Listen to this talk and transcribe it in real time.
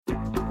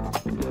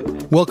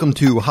Welcome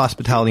to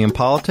Hospitality and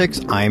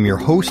Politics. I am your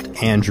host,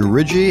 Andrew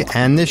Ridgie,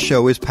 and this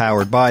show is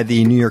powered by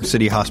the New York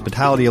City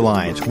Hospitality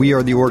Alliance. We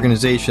are the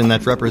organization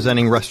that's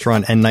representing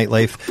restaurant and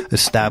nightlife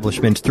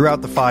establishments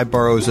throughout the 5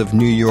 boroughs of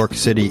New York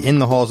City, in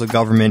the halls of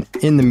government,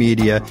 in the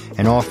media,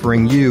 and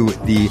offering you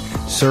the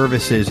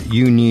services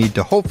you need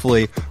to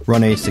hopefully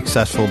run a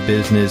successful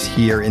business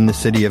here in the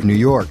city of New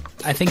York.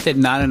 I think that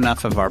not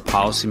enough of our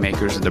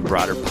policymakers and the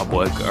broader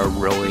public are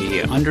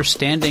really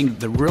understanding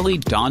the really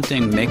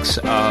daunting mix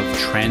of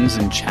trends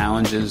and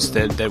challenges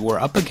that we're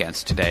up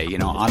against today. You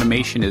know,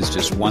 automation is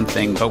just one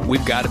thing, but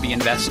we've got to be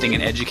investing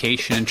in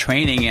education and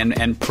training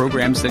and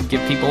programs that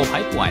give people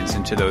pipelines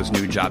into those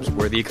new jobs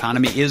where the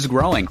economy is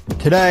growing.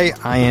 Today,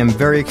 I am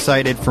very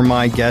excited for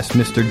my guest,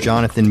 Mr.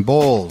 Jonathan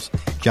Bowles.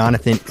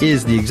 Jonathan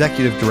is the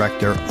executive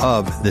director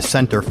of the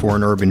Center for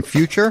an Urban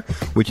Future,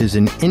 which is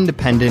an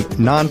independent,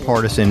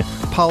 nonpartisan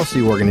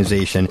policy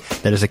organization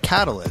that is a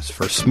catalyst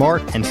for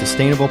smart and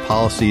sustainable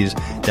policies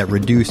that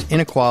reduce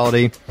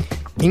inequality,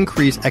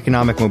 increase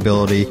economic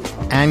mobility,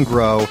 and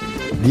grow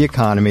the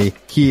economy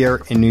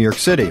here in New York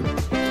City.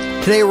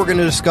 Today, we're going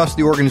to discuss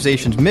the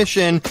organization's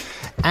mission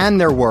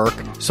and their work,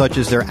 such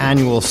as their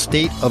annual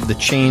State of the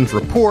Change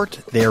report,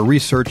 their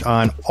research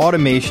on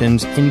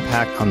automation's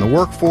impact on the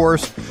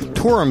workforce,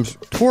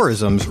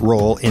 tourism's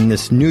role in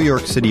this New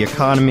York City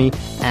economy,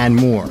 and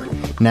more.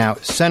 Now,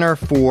 Center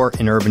for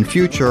an Urban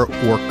Future,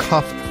 or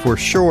CUF for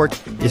short,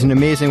 is an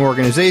amazing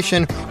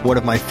organization, one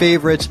of my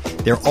favorites.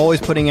 They're always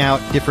putting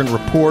out different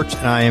reports,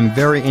 and I am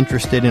very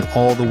interested in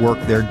all the work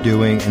they're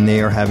doing, and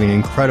they are having an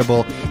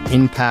incredible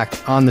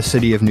impact on the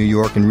city of New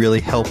York and really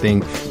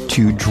helping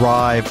to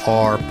drive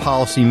our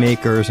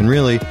policymakers and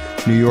really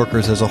New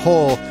Yorkers as a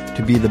whole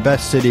to be the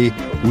best city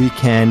we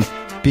can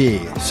be.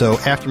 So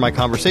after my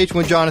conversation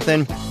with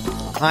Jonathan,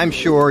 I'm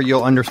sure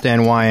you'll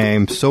understand why I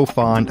am so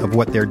fond of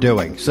what they're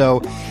doing.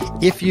 So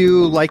if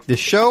you like this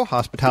show,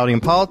 Hospitality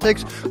and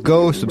Politics,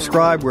 go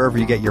subscribe wherever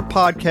you get your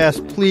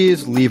podcast.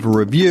 Please leave a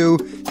review,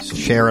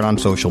 share it on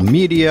social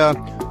media.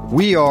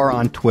 We are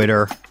on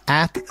Twitter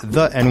at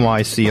the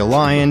NYC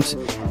Alliance,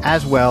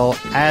 as well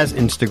as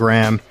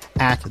Instagram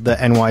at the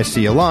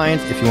NYC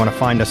Alliance. If you want to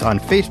find us on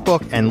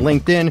Facebook and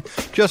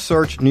LinkedIn, just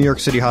search New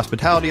York City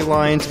Hospitality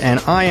Alliance. And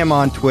I am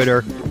on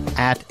Twitter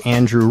at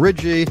Andrew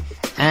Ridgie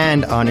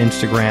and on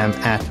Instagram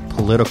at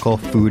Political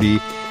Foodie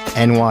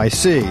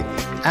NYC.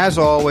 As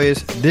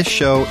always, this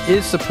show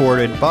is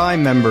supported by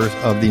members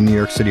of the New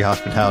York City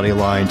Hospitality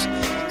Alliance.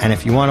 And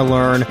if you want to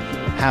learn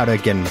how to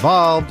get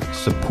involved,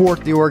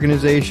 support the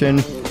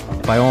organization,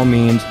 by all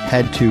means,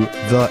 head to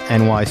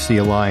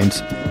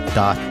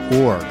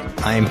thenycalliance.org.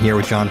 I am here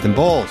with Jonathan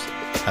Bowles.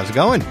 How's it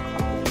going?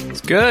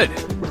 It's good.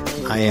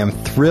 I am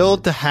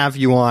thrilled to have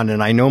you on,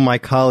 and I know my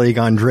colleague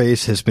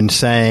Andres has been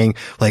saying,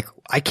 like,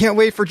 I can't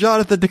wait for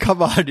Jonathan to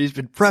come on. He's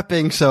been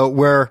prepping, so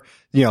we're,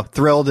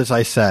 thrilled, as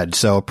I said.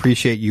 So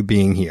appreciate you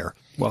being here.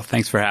 Well,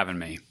 thanks for having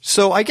me.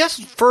 So I guess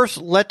first,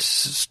 let's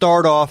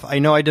start off. I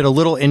know I did a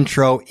little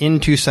intro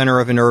into Center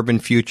of an Urban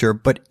Future,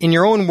 but in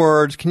your own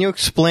words, can you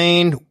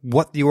explain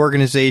what the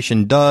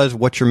organization does?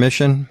 What's your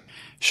mission?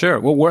 Sure.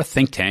 Well, we're a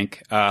think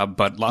tank, but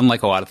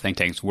unlike a lot of think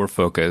tanks, we're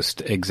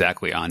focused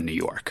exactly on New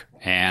York.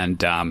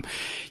 And,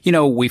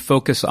 we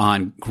focus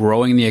on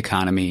growing the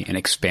economy and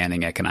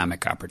expanding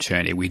economic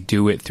opportunity. We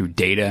do it through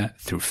data,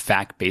 through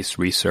fact-based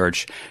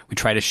research. We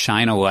try to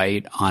shine a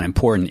light on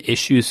important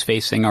issues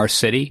facing our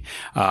city.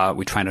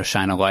 We try to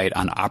shine a light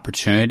on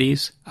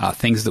opportunities,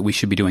 things that we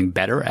should be doing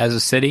better as a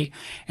city.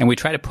 And we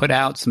try to put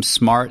out some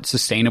smart,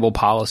 sustainable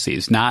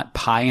policies, not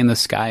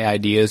pie-in-the-sky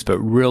ideas, but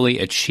really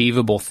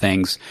achievable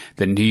things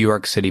that New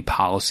York City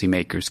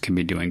policymakers can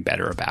be doing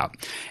better about.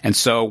 And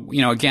so,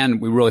 again,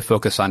 we really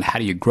focus on how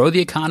do you grow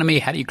the economy,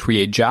 how do you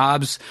create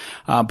jobs,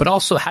 but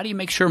also how do you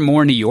make sure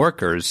more New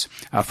Yorkers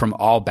from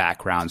all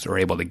backgrounds are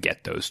able to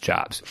get those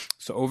jobs.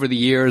 So over the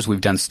years,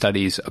 we've done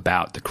studies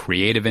about the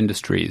creative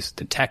industries,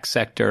 the tech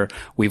sector.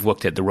 We've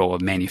looked at the role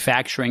of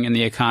manufacturing in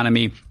the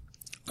economy.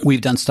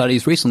 We've done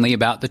studies recently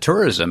about the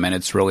tourism and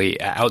its really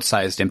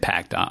outsized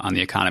impact on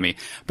the economy.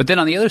 But then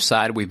on the other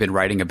side, we've been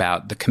writing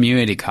about the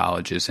community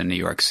colleges in New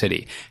York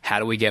City. How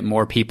do we get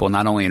more people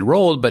not only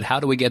enrolled, but how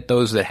do we get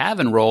those that have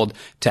enrolled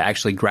to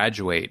actually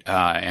graduate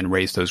and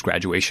raise those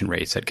graduation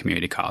rates at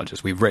community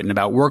colleges? We've written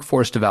about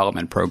workforce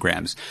development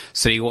programs,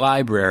 city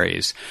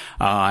libraries,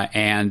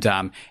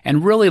 and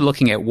really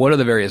looking at what are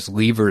the various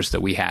levers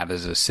that we have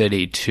as a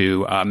city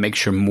to make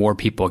sure more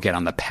people get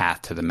on the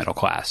path to the middle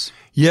class.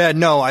 Yeah,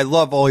 no, I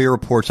love all your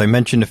reports. I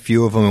mentioned a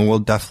few of them, and we'll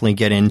definitely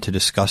get into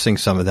discussing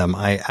some of them.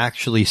 I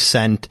actually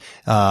sent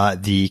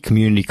the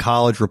community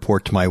college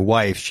report to my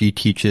wife. She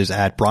teaches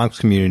at Bronx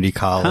Community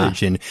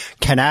College, and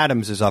Ken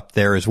Adams is up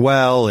there as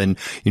well. And,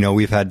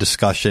 we've had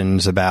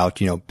discussions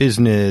about,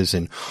 business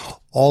and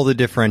all the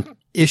different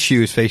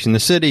issues facing the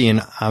city,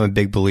 and I'm a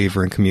big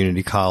believer in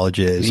community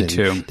colleges. Me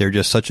too. They're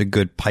just such a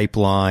good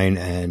pipeline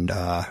and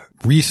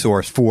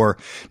resource for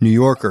New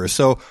Yorkers.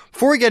 So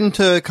before we get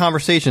into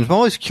conversations, I'm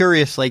always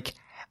curious,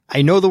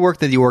 I know the work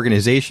that the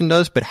organization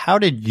does, but how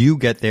did you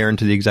get there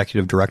into the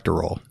executive director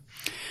role?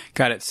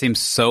 God, it seems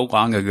so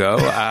long ago.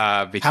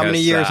 Because how many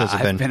years has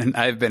it been?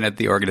 I've been at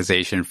the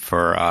organization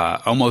for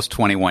almost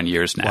 21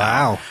 years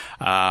now.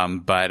 Wow.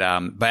 But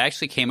I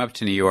actually came up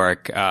to New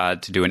York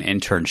to do an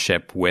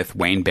internship with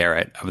Wayne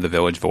Barrett of the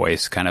Village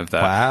Voice, kind of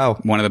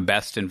one of the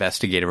best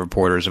investigative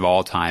reporters of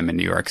all time in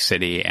New York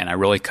City. And I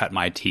really cut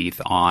my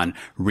teeth on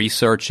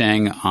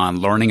researching, on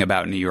learning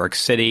about New York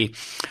City,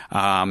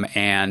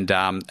 and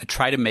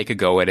try to make a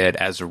go at it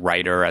as a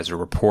writer, as a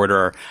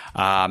reporter.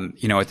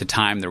 At the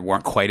time, there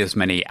weren't quite as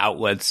many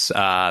outlets.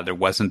 There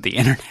wasn't the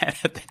internet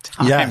at the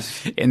time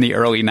in the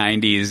early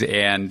 90s.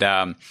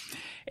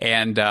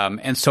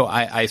 And so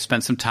I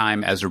spent some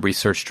time as a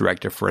research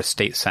director for a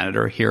state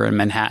senator here in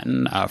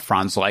Manhattan,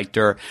 Franz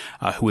Leichter,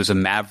 who was a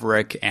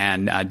maverick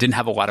and didn't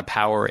have a lot of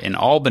power in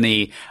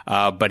Albany,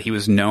 but he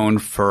was known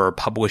for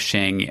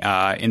publishing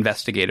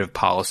investigative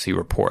policy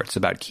reports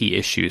about key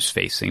issues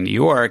facing New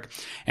York.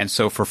 And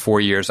so for 4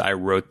 years, I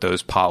wrote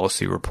those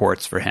policy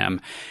reports for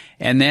him.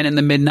 And then in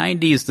the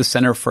mid-90s, the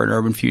Center for an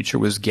Urban Future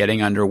was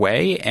getting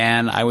underway,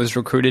 and I was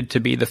recruited to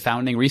be the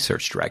founding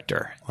research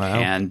director.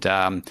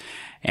 Wow.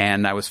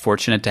 And I was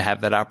fortunate to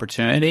have that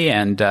opportunity,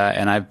 and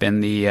I've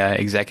been the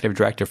executive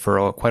director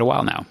for quite a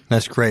while now.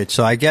 That's great.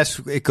 So I guess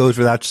it goes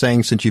without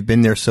saying, since you've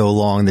been there so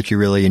long, that you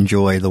really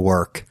enjoy the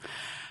work.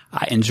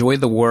 I enjoy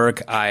the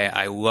work.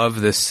 I love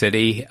this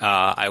city.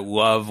 I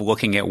love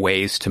looking at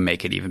ways to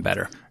make it even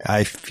better.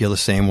 I feel the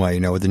same way,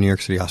 with the New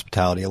York City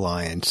Hospitality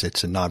Alliance.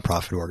 It's a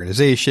nonprofit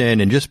organization,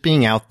 and just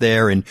being out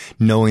there and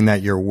knowing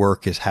that your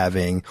work is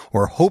having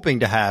or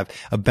hoping to have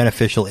a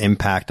beneficial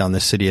impact on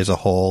the city as a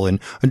whole and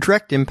a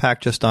direct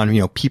impact just on,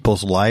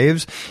 people's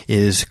lives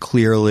is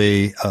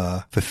clearly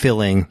a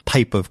fulfilling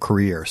type of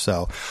career.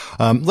 So,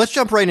 let's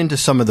jump right into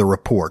some of the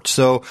reports.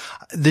 So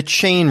the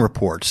chain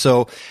report.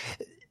 So,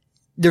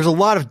 there's a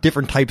lot of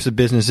different types of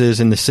businesses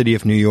in the city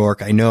of New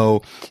York. I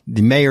know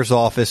the mayor's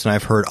office, and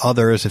I've heard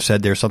others have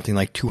said there's something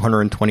like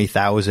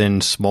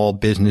 220,000 small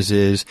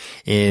businesses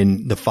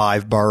in the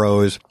 5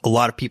 boroughs. A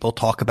lot of people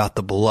talk about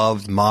the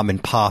beloved mom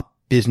and pop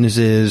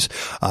businesses,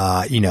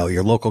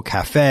 your local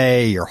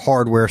cafe, your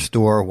hardware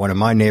store. One in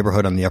my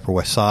neighborhood on the Upper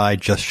West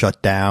Side just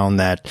shut down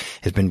that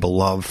has been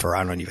beloved for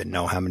I don't even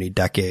know how many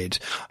decades.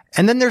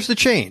 And then there's the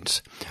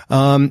chains.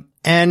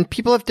 And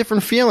people have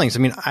different feelings. I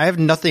mean, I have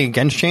nothing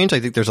against chains. I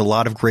think there's a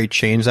lot of great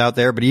chains out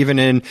there, but even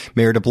in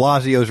Mayor de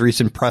Blasio's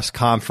recent press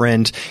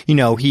conference,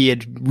 he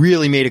had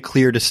really made a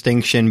clear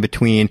distinction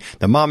between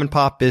the mom and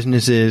pop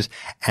businesses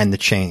and the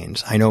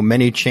chains. I know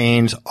many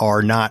chains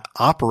are not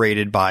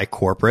operated by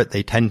corporate.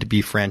 They tend to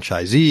be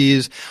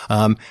franchisees,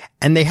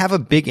 and they have a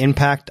big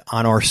impact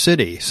on our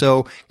city.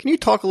 So can you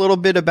talk a little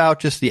bit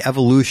about just the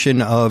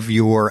evolution of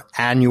your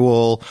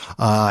annual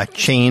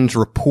chains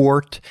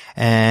report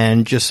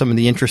and just some of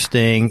the interesting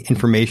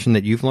information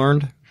that you've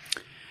learned?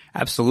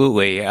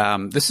 Absolutely.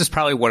 This is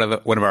probably one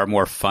of our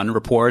more fun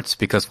reports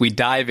because we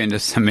dive into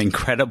some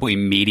incredibly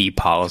meaty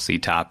policy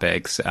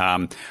topics.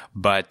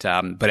 But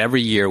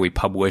every year we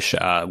publish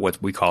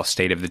what we call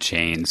State of the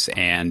Chains,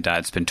 and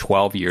it's been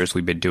 12 years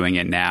we've been doing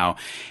it now,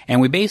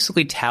 and we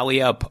basically tally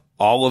up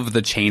all of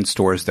the chain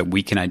stores that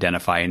we can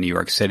identify in New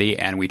York City,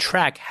 and we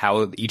track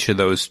how each of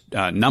those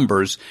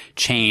numbers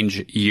change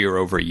year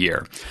over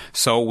year.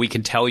 So we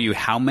can tell you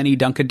how many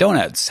Dunkin'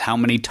 Donuts, how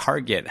many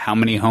Target, how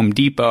many Home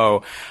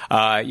Depot,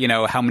 how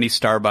many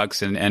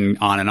Starbucks, and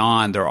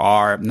on there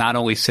are, not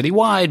only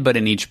citywide, but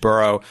in each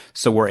borough.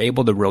 So we're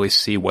able to really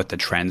see what the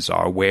trends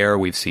are, where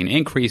we've seen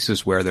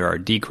increases, where there are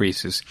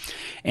decreases.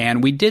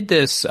 And we did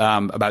this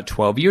about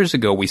 12 years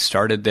ago. We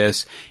started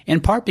this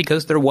in part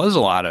because there was a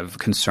lot of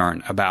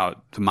concern about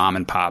the mom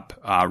and pop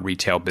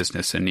retail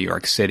business in New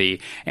York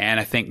City. And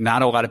I think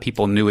not a lot of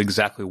people knew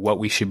exactly what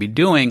we should be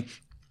doing.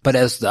 But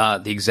as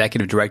the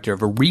executive director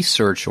of a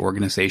research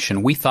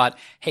organization, we thought,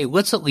 hey,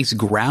 let's at least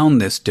ground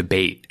this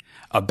debate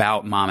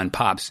about mom and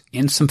pops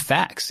in some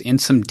facts, in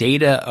some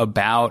data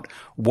about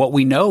what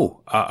we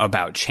know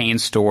about chain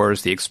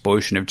stores, the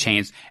explosion of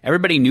chains.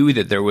 Everybody knew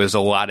that there was a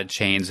lot of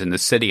chains in the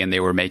city and they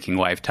were making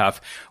life tough.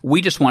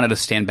 We just wanted to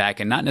stand back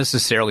and not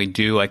necessarily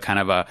do like kind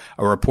of a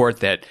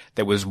report that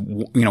was,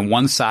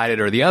 one-sided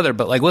or the other,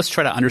 but like, let's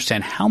try to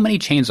understand how many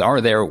chains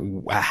are there?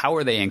 How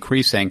are they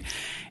increasing?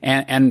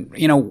 And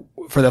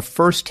for the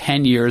first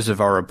 10 years of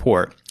our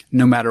report,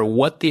 no matter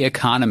what the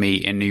economy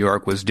in New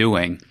York was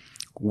doing,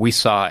 we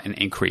saw an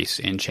increase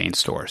in chain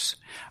stores.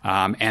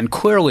 And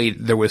clearly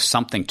there was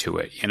something to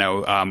it.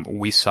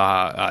 We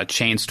saw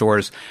chain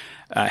stores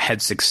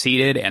had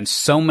succeeded, and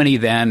so many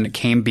then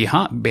came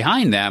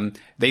behind them.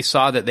 They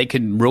saw that they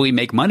could really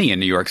make money in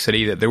New York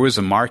City, that there was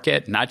a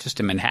market, not just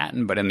in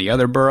Manhattan, but in the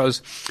other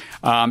boroughs.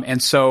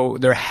 And so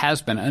there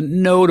has been a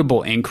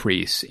notable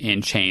increase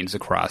in chains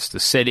across the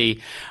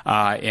city.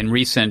 In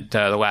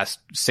the last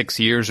 6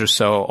 years or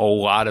so, a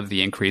lot of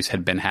the increase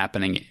had been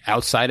happening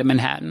outside of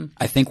Manhattan.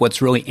 I think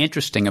what's really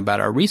interesting about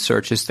our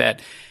research is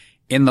that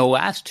in the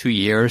last 2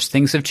 years,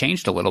 things have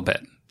changed a little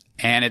bit.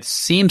 And it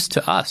seems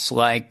to us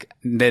like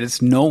that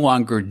it's no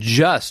longer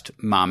just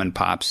mom and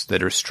pops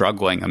that are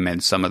struggling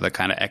amid some of the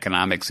kind of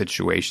economic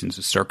situations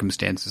and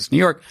circumstances in New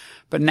York,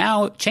 But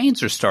now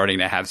chains are starting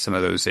to have some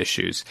of those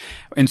issues.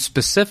 And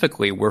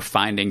specifically, we're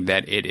finding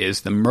that it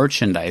is the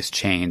merchandise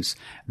chains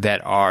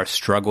that are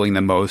struggling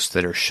the most,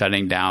 that are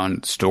shutting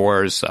down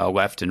stores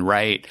left and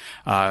right,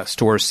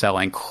 stores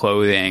selling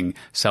clothing,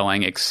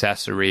 selling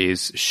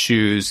accessories,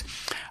 shoes,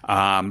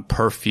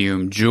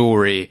 perfume,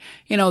 jewelry.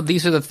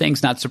 These are the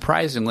things, not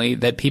surprisingly,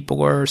 that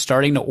people are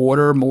starting to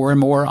order more and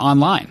more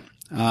online.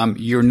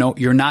 You're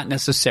not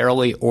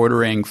necessarily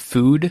ordering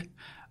food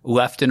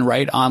left and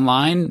right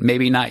online,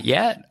 maybe not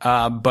yet,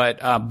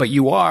 but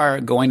you are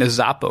going to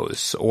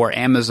Zappos or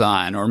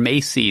Amazon or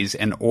Macy's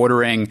and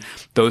ordering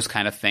those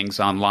kind of things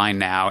online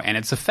now, and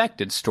it's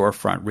affected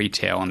storefront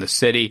retail in the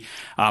city.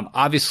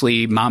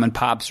 Obviously, mom and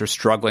pops are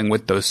struggling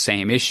with those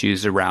same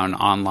issues around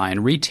online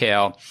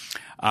retail.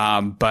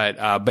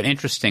 But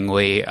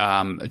interestingly,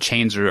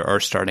 chains are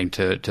starting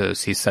to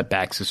see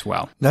setbacks as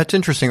well. That's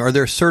interesting. Are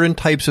there certain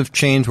types of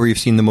chains where you've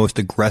seen the most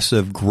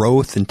aggressive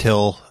growth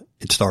until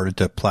it started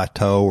to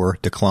plateau or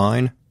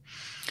decline?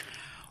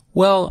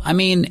 Well, I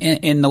mean,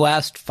 in the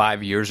last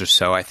 5 years or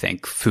so, I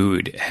think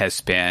food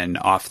has been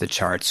off the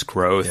charts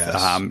growth.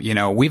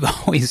 Yes. We've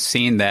always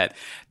seen that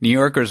New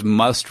Yorkers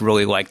must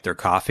really like their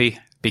coffee,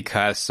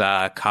 because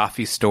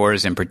coffee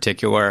stores in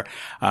particular,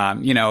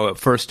 at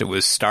first it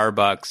was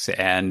Starbucks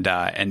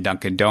and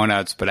Dunkin'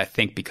 Donuts, but I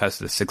think because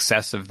of the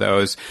success of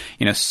those,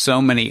 so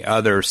many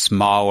other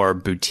smaller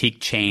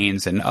boutique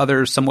chains and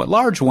other somewhat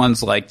large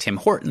ones like Tim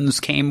Hortons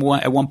came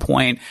at one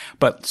point,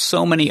 but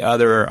so many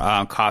other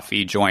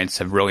coffee joints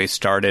have really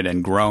started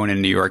and grown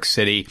in New York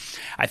City.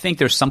 I think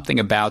there's something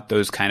about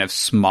those kind of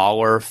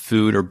smaller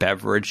food or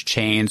beverage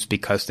chains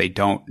because they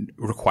don't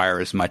require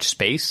as much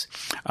space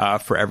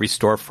for every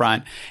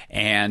storefront.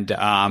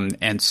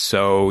 And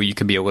so you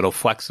can be a little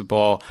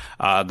flexible.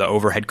 The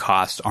overhead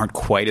costs aren't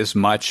quite as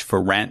much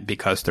for rent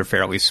because they're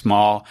fairly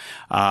small.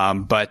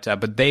 But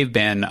they've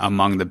been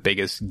among the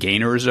biggest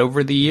gainers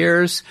over the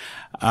years.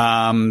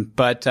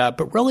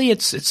 But really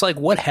it's like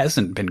what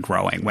hasn't been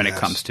growing when it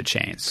comes to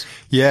chains.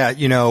 Yeah.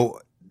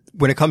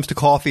 When it comes to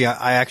coffee,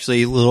 I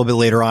actually, a little bit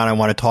later on, I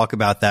want to talk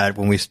about that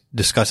when we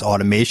discuss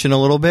automation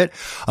a little bit.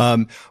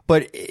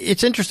 But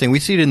it's interesting. We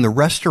see it in the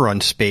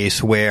restaurant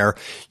space where,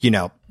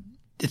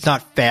 it's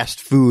not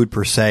fast food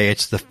per se.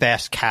 It's the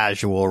fast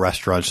casual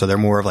restaurant. So they're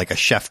more of like a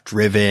chef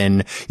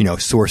driven,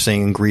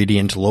 sourcing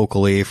ingredients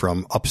locally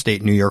from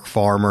upstate New York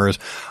farmers.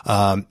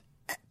 But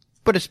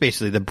it's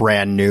basically the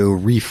brand new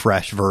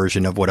refresh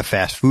version of what a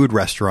fast food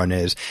restaurant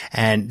is.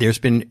 And there's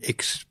been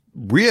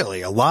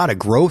really a lot of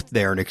growth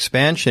there and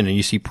expansion. And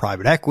you see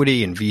private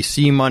equity and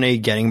VC money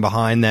getting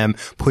behind them,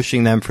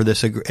 pushing them for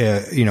this,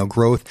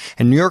 growth.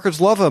 And New Yorkers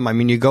love them. I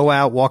mean, you go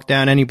out, walk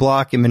down any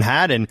block in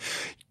Manhattan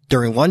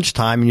during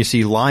lunchtime and you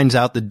see lines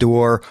out the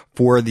door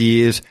for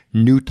these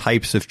new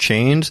types of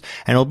chains.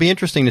 And it'll be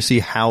interesting to see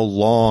how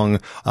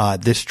long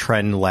this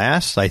trend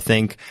lasts. I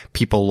think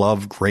people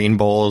love grain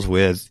bowls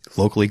with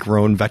locally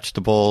grown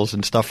vegetables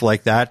and stuff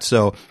like that.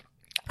 So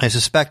I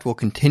suspect we'll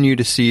continue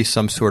to see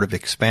some sort of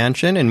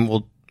expansion, and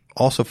we'll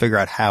also figure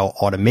out how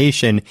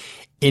automation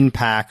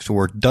impacts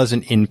or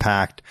doesn't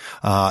impact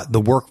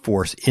the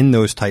workforce in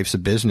those types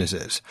of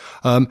businesses.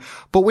 But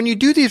when you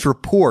do these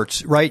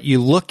reports, right, you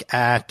look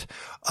at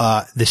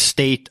the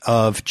state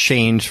of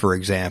chains, for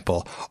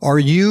example. Are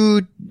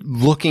you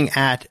looking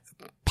at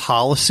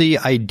policy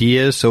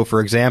ideas? So,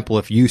 for example,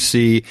 if you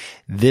see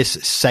this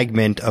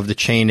segment of the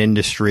chain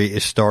industry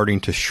is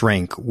starting to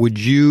shrink, would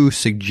you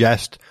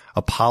suggest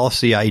a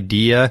policy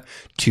idea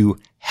to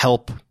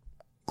help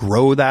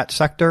grow that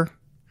sector?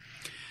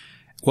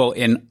 Well,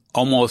 in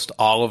almost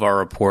all of our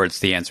reports,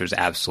 the answer is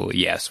absolutely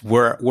yes.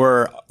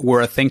 We're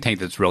a think tank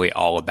that's really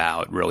all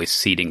about really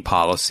seeding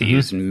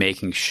policies and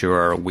making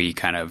sure we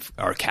kind of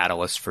are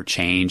catalysts for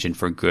change and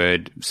for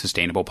good,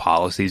 sustainable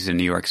policies in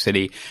New York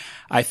City.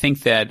 I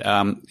think that,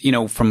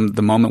 from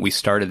the moment we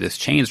started this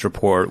chains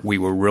report, we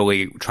were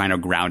really trying to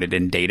ground it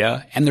in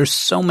data. And there's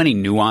so many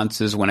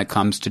nuances when it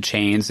comes to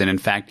chains. And in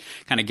fact,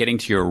 kind of getting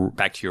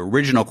back to your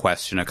original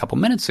question a couple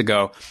minutes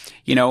ago,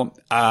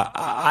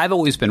 I've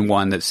always been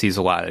one that sees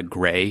a lot of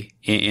gray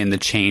in the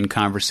chain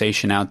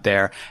conversation out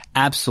there.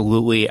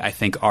 Absolutely. I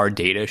think our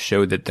data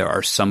show that there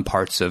are some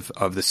parts of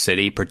the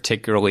city,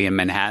 particularly in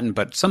Manhattan,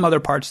 but some other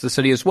parts of the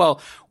city as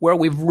well, where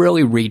we've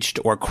really reached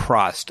or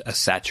crossed a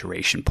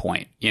saturation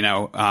point,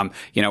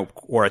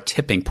 or a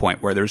tipping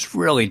point where there's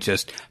really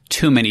just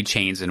too many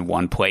chains in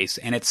one place,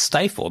 and it's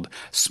stifled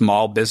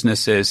small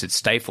businesses. It's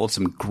stifled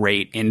some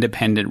great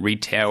independent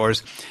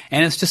retailers,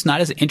 and it's just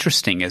not as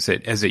interesting as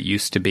it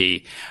used to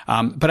be.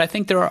 But I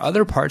think there are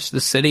other parts of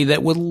the city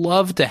that would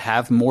love to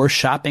have more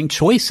shopping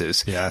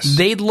choices. Yes.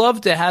 They'd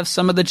love to have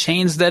some of the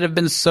chains that have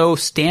been so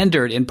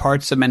standard in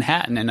parts of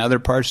Manhattan and other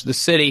parts of the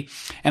city.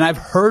 And I've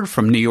heard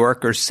from New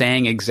Yorkers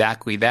saying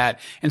exactly that.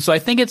 And so I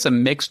think it's a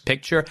mixed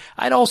picture.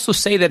 I'd also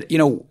say that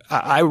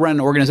I run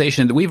an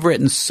organization that we've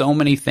written so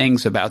many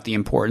things about the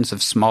importance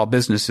of small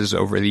businesses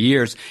over the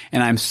years.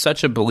 And I'm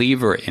such a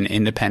believer in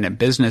independent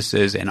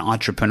businesses and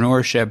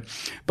entrepreneurship.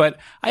 But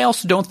I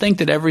also don't think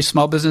that every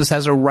small business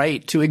has a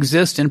right to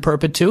exist in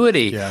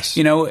perpetuity. Yes.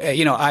 In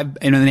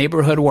the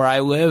neighborhood where I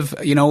live,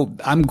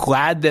 I'm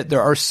glad that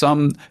there are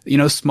some,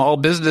 small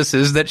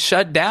businesses that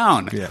shut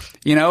down.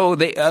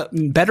 Yeah.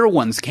 Better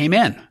ones came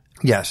in.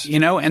 Yes.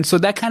 And so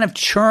that kind of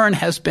churn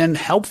has been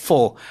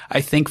helpful,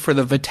 I think, for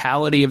the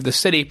vitality of the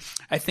city.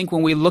 I think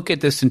when we look at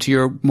this, into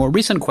your more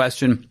recent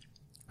question,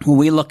 when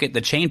we look at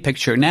the chain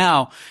picture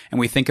now and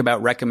we think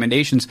about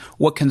recommendations,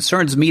 what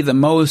concerns me the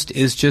most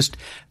is just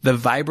the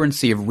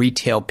vibrancy of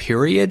retail,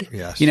 period.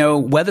 Yes.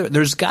 Whether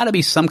there's got to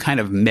be some kind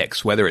of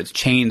mix, whether it's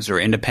chains or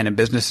independent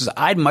businesses.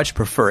 I'd much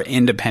prefer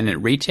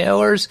independent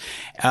retailers.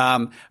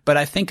 But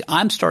I think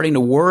I'm starting to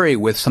worry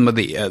with some of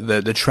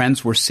the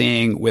trends we're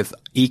seeing with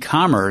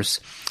e-commerce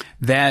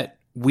that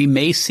we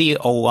may see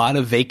a lot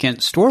of vacant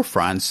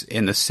storefronts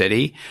in the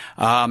city,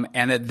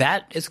 and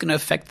that is going to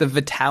affect the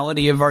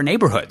vitality of our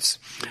neighborhoods.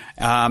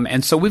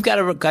 And so we've got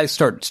to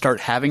start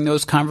having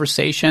those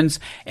conversations.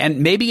 And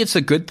maybe it's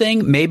a good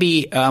thing.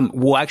 Maybe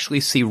we'll actually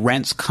see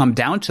rents come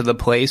down to the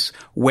place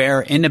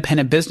where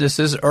independent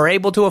businesses are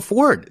able to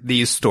afford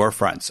these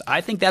storefronts.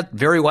 I think that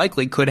very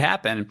likely could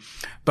happen.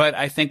 But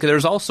I think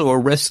there's also a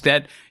risk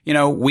that,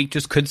 we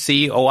just could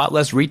see a lot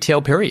less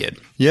retail, period.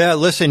 Yeah,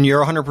 listen,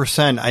 you're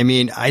 100%. I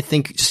mean, I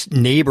think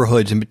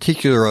neighborhoods in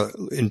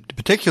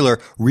particular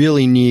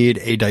really need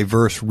a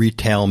diverse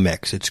retail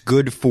mix. It's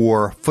good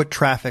for foot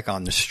traffic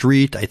on the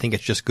street. I think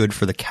it's just good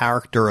for the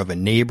character of a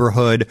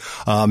neighborhood.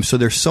 So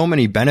there's so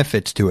many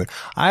benefits to it.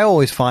 I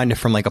always find it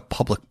from like a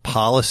public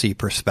policy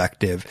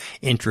perspective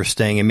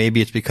interesting, and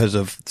maybe it's because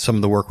of some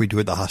of the work we do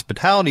at the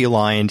Hospitality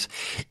Alliance,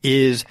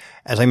 is,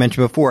 as I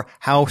mentioned before,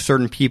 how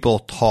certain people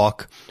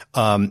talk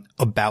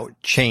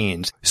about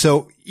chains.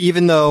 So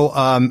even though,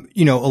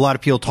 a lot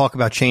of people talk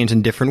about chains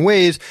in different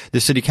ways, the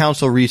city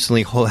council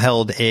recently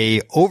held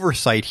a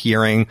oversight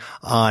hearing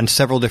on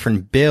several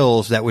different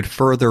bills that would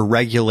further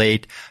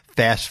regulate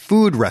fast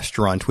food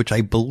restaurants, which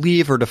I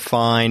believe are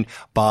defined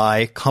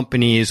by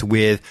companies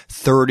with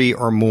 30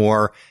 or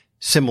more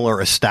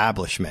similar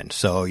establishments.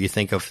 So you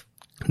think of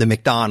the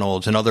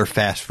McDonald's and other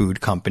fast food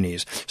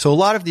companies. So a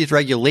lot of these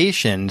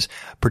regulations,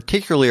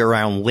 particularly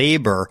around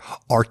labor,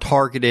 are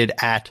targeted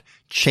at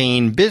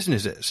chain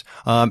businesses.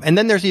 And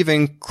then there's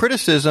even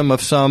criticism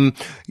of some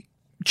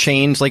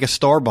chains like a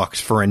Starbucks,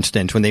 for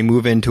instance. When they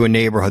move into a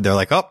neighborhood, they're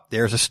like, oh,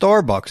 there's a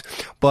Starbucks.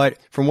 But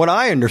from what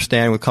I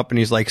understand with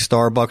companies like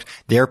Starbucks,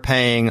 they're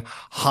paying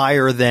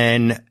higher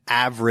than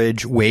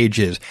average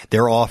wages.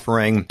 They're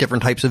offering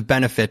different types of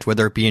benefits,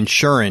 whether it be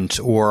insurance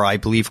or, I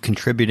believe,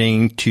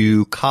 contributing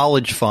to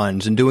college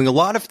funds and doing a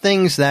lot of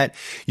things that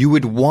you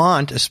would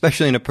want,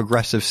 especially in a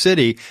progressive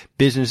city,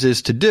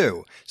 businesses to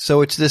do.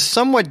 So it's this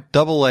somewhat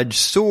double-edged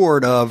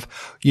sword of,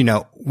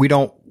 we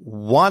don't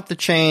want the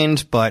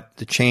chains, but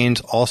the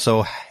chains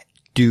also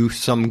do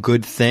some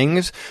good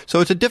things. So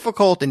it's a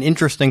difficult and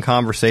interesting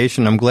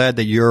conversation. I'm glad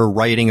that you're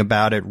writing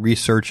about it,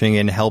 researching,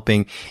 and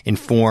helping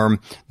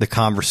inform the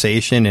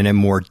conversation in a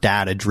more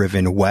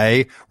data-driven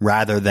way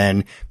rather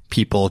than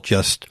people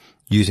just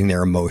using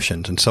their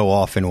emotions. And so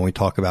often when we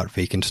talk about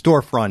vacant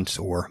storefronts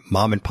or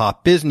mom and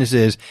pop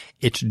businesses,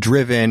 it's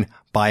driven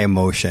by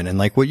emotion. And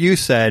like what you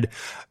said,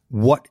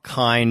 what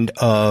kind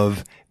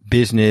of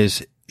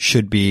business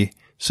should be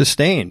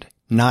sustained?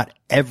 Not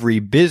every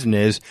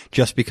business,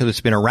 just because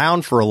it's been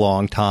around for a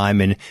long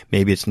time and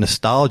maybe it's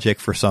nostalgic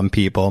for some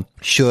people,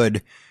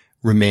 should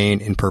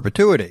remain in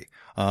perpetuity.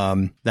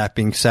 That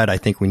being said, I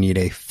think we need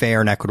a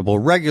fair and equitable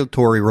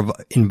regulatory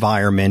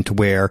environment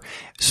where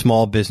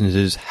small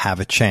businesses have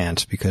a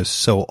chance, because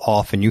so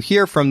often you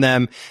hear from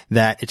them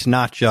that it's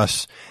not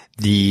just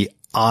the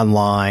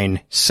online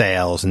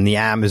sales and the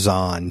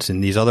Amazons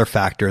and these other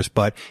factors,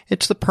 but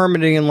it's the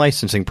permitting and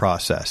licensing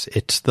process.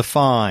 It's the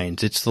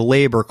fines. It's the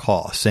labor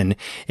costs. And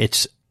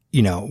it's,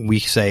 we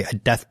say a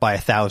death by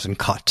 1,000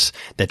 cuts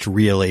that's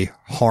really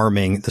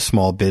harming the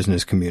small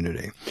business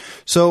community.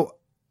 So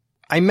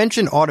I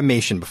mentioned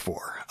automation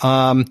before.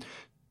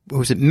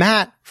 Was it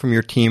Matt from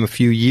your team a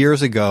few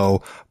years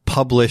ago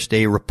published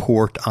a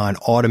report on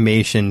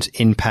automation's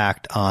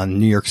impact on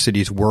New York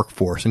City's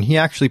workforce. And he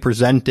actually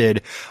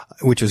presented,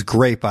 which was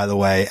great, by the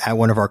way, at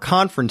one of our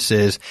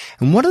conferences.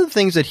 And one of the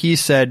things that he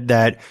said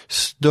that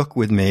stuck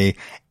with me,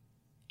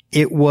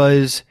 it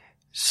was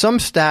some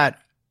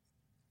stat,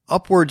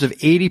 upwards of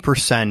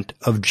 80%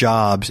 of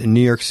jobs in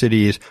New York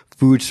City's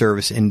food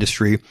service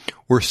industry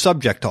were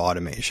subject to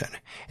automation.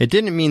 It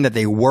didn't mean that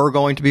they were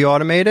going to be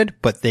automated,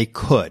 but they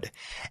could.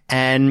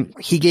 And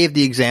he gave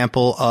the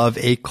example of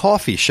a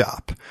coffee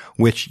shop,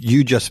 which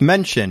you just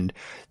mentioned,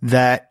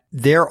 that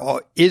there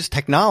is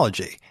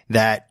technology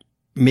that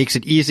makes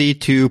it easy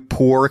to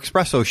pour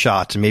espresso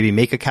shots and maybe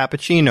make a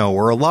cappuccino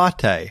or a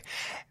latte.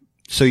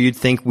 So you'd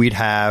think we'd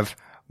have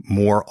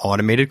more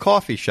automated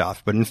coffee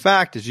shops. But in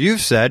fact, as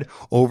you've said,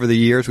 over the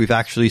years, we've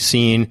actually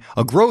seen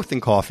a growth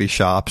in coffee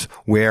shops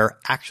where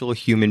actual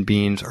human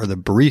beings are the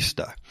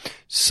barista.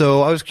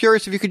 So I was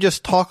curious if you could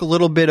just talk a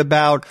little bit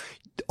about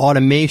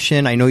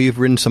automation. I know you've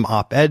written some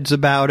op-eds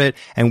about it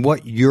and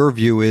what your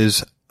view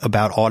is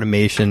about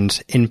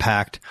automation's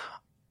impact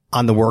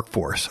on the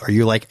workforce. Are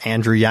you like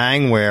Andrew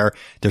Yang, where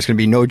there's going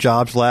to be no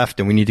jobs left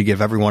and we need to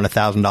give everyone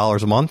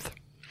 $1,000 a month?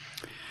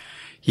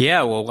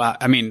 Yeah, well,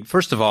 I mean,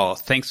 first of all,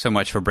 thanks so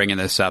much for bringing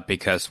this up,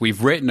 because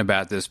we've written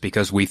about this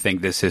because we think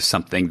this is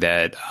something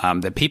that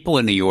that people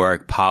in New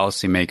York,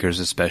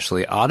 policymakers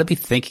especially, ought to be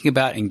thinking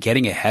about and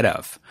getting ahead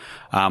of.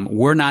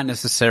 We're not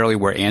necessarily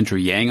where Andrew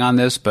Yang on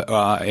this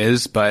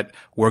but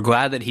we're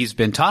glad that he's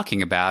been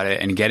talking about it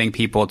and getting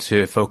people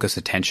to focus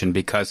attention,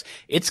 because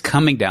it's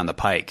coming down the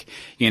pike.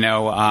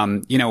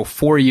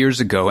 4 years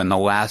ago in the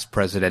last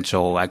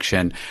presidential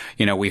election,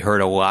 we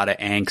heard a lot of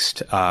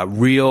angst,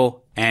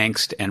 real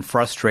angst and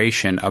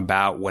frustration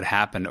about what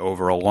happened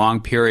over a long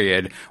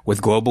period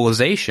with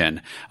globalization,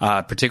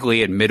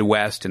 particularly in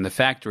Midwest and the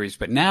factories.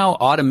 But now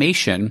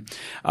automation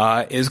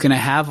is going to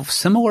have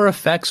similar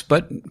effects,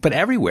 but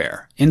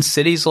everywhere in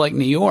cities like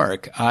New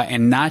York,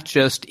 and not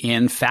just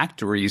in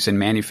factories and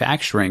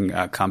manufacturing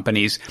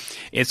companies.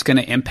 It's going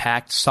to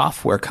impact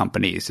software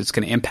companies. It's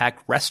going to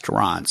impact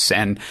restaurants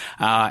and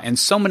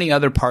so many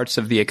other parts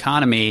of the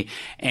economy.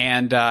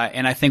 And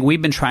I think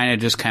we've been trying to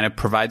just kind of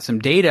provide some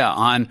data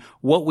on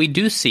what we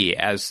do see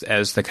as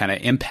the kind of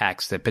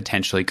impacts that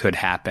potentially could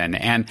happen.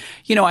 And,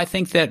 I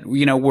think that,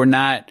 we're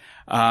not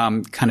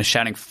kind of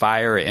shouting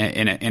fire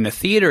in a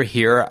theater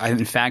here.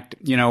 In fact,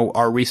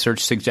 our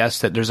research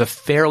suggests that there's a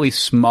fairly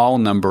small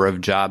number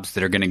of jobs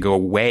that are going to go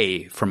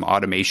away from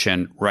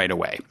automation right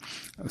away.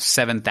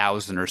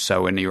 7,000 or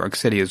so in New York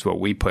City is what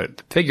we put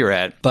the figure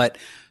at. But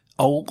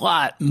a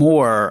lot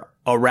more,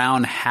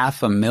 around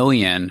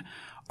 500,000,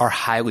 are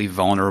highly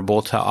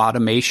vulnerable to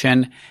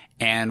automation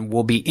and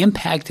will be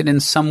impacted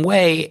in some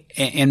way,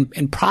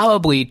 and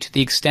probably to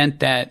the extent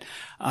that,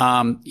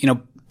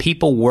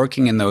 people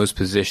working in those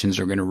positions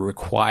are going to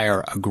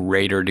require a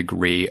greater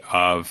degree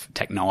of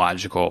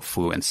technological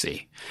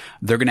fluency.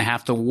 They're going to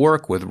have to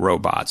work with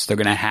robots. They're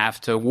going to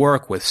have to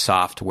work with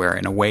software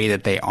in a way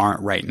that they aren't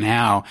right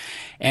now.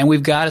 And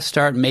we've got to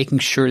start making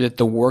sure that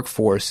the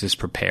workforce is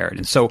prepared.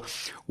 And so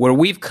where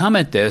we've come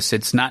at this,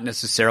 it's not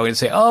necessarily to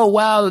say, oh,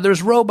 wow,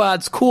 there's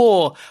robots,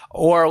 cool,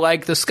 or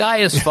like the sky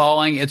is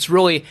falling. It's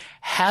really,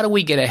 how do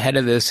we get ahead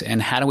of this,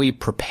 and how do we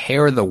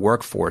prepare the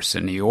workforce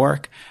in New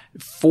York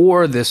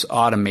for this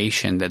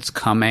automation that's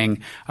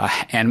coming?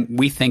 And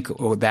we think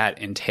that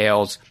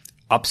entails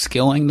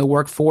upskilling the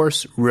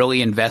workforce,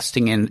 really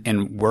investing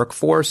in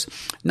workforce,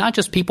 not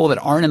just people that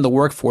aren't in the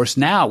workforce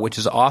now, which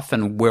is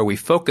often where we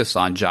focus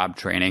on job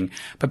training,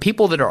 but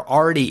people that are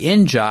already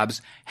in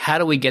jobs. How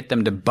do we get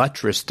them to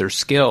buttress their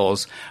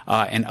skills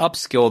and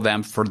upskill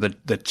them for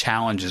the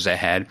challenges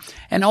ahead?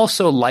 And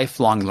also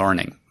lifelong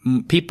learning.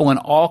 People in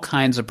all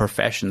kinds of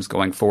professions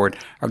going forward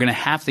are going to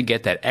have to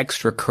get that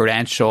extra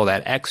credential,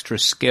 that extra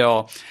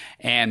skill,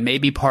 and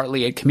maybe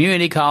partly at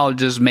community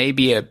colleges,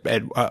 maybe at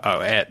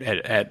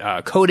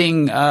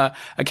coding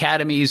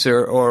academies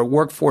or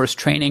workforce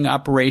training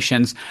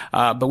operations.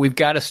 But we've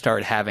got to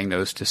start having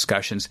those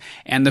discussions.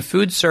 And the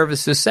food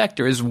services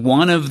sector is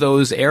one of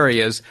those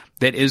areas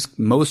that is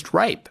most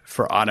ripe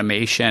for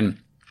automation.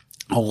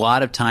 A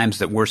lot of times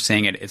that we're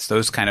seeing it's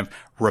those kind of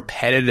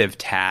repetitive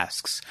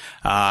tasks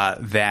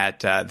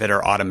that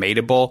are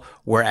automatable,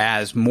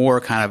 whereas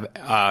more kind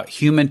of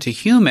human to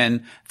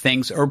human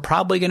things are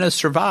probably going to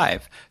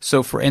survive.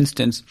 So, for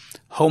instance,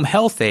 home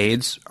health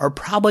aides are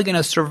probably going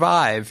to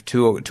survive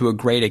to a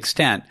great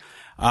extent.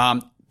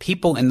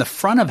 People in the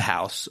front of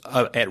house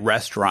at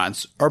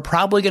restaurants are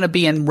probably going to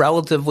be in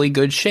relatively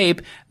good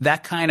shape.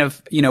 That kind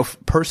of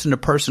person to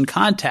person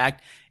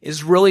contact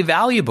is really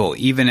valuable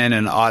even in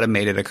an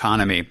automated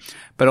economy.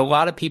 But a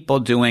lot of people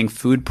doing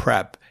food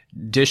prep,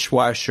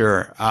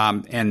 dishwasher,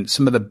 and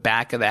some of the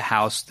back of the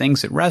house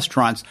things at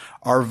restaurants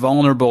are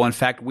vulnerable. In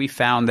fact, we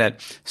found that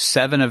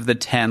 7 of the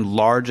 10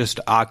 largest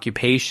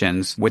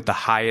occupations with the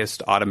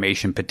highest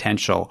automation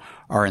potential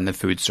are in the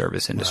food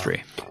service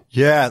industry. Wow.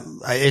 Yeah,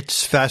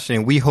 it's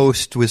fascinating. We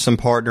host with some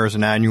partners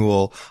an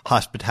annual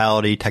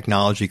hospitality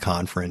technology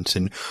conference,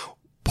 and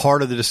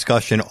part of the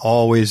discussion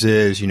always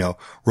is,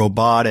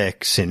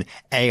 robotics and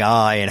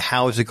AI and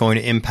how is it going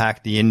to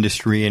impact the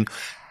industry, and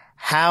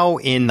how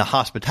in the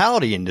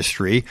hospitality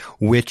industry,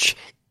 which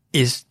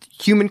is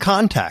human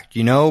contact,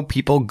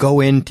 people go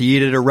in to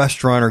eat at a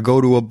restaurant or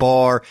go to a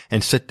bar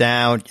and sit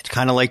down. It's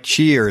kind of like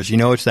Cheers,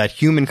 it's that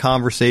human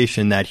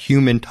conversation, that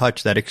human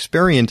touch, that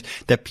experience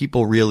that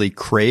people really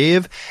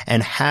crave.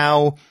 And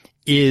how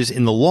is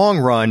in the long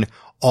run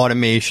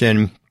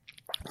automation,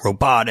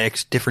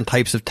 robotics, different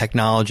types of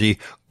technology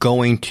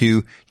going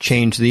to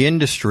change the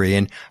industry?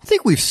 And I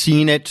think we've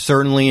seen it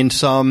certainly in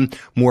some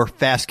more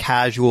fast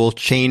casual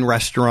chain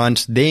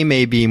restaurants. They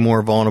may be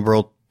more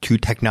vulnerable to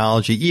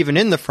technology even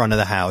in the front of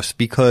the house,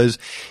 because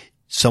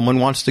someone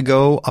wants to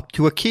go up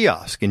to a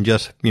kiosk and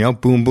just,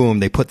 boom, boom,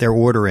 they put their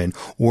order in.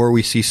 Or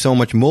we see so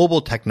much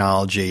mobile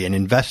technology and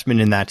investment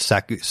in that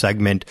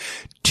segment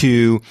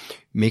to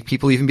make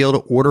people even be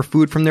able to order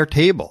food from their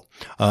table.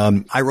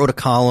 I wrote a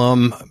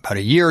column about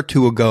a year or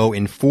two ago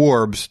in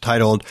Forbes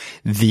titled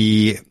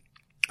The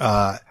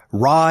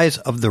Rise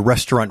of the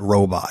Restaurant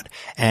Robot.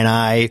 And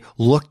I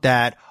looked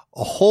at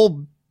a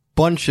whole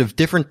bunch of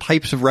different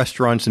types of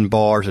restaurants and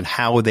bars and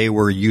how they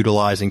were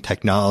utilizing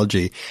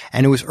technology.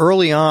 And it was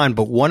early on,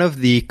 but one of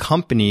the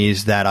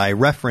companies that I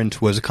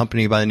referenced was a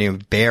company by the name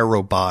of Bear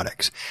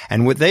Robotics.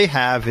 And what they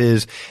have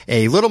is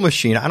a little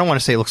machine. I don't want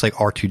to say it looks like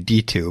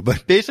R2-D2,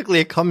 but basically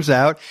it comes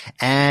out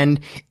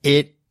and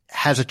it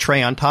has a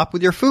tray on top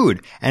with your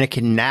food, and it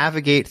can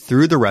navigate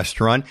through the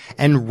restaurant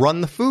and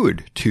run the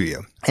food to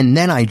you. And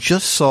then I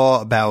just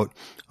saw about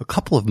a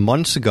couple of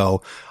months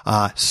ago,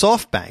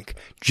 SoftBank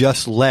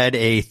just led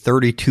a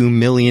 $32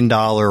 million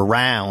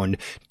round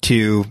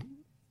to,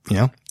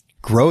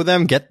 grow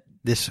them, get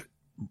this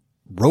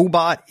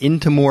robot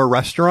into more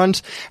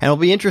restaurants. And it'll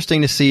be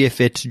interesting to see if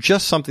it's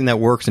just something that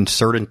works in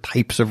certain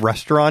types of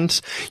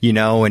restaurants,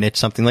 and it's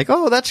something like,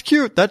 oh, that's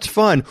cute, that's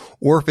fun.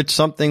 Or if it's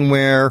something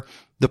where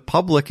the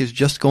public is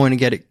just going to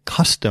get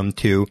accustomed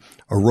to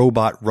a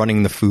robot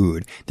running the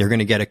food. They're going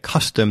to get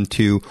accustomed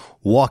to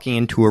walking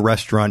into a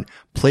restaurant,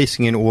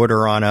 placing an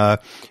order on a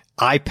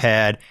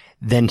iPad,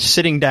 then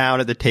sitting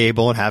down at the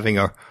table and having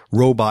a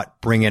robot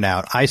bring it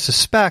out. I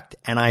suspect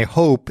and I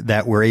hope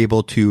that we're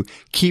able to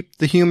keep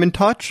the human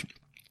touch.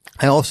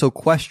 I also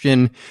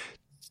question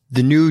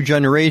the new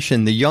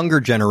generation, the younger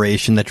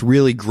generation that's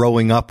really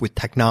growing up with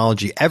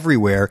technology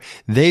everywhere.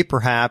 They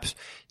perhaps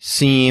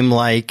seem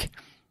like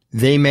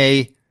they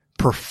may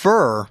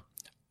prefer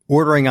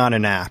ordering on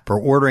an app or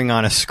ordering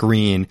on a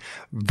screen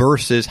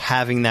versus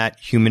having that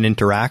human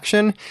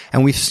interaction.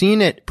 And we've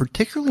seen it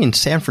particularly in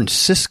San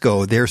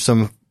Francisco. There's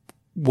some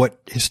what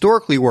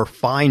historically were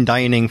fine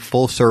dining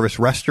full service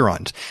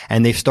restaurants,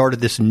 and they've started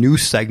this new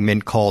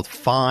segment called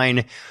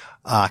fine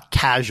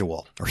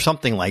casual or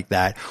something like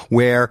that,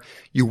 where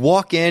you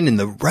walk in and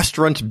the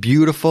restaurant's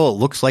beautiful. It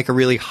looks like a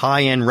really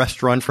high end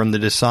restaurant from the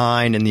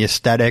design and the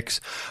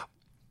aesthetics.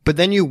 But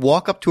then you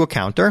walk up to a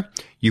counter,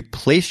 you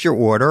place your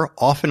order,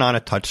 often on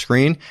a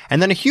touchscreen,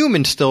 and then a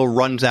human still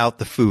runs out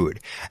the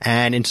food.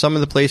 And in some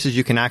of the places,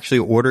 you can actually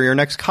order your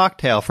next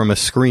cocktail from a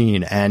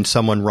screen and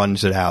someone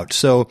runs it out.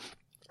 So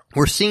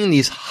we're seeing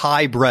these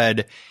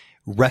hybrid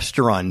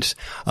restaurants.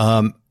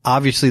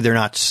 Obviously, they're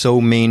not so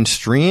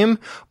mainstream,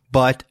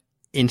 but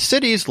in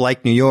cities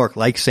like New York,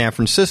 like San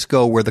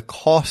Francisco, where the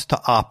cost to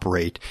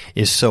operate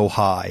is so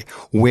high,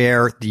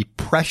 where the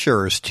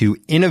pressures to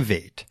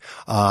innovate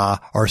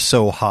are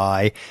so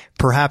high,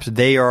 perhaps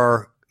they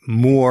are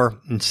more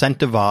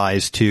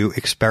incentivized to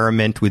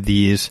experiment with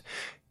these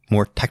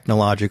more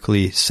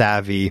technologically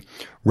savvy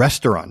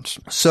restaurants.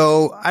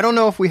 So I don't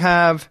know if we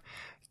have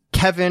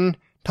Kevin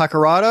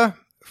Takarada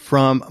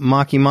from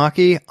Maki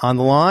Maki on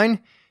the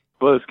line.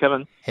 Hello, it's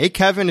Kevin. Hey,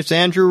 Kevin, it's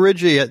Andrew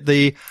Ridgey at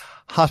the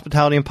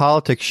Hospitality and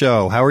Politics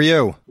Show. How are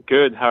you?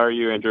 Good. How are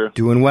you, Andrew?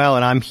 Doing well,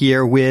 and I'm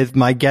here with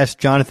my guest,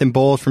 Jonathan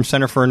Bowles from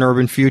Center for an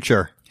Urban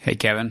Future. Hey,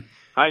 Kevin.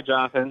 Hi,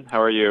 Jonathan. How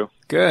are you?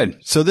 Good.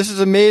 So this is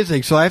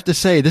amazing. So I have to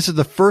say, this is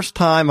the first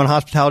time on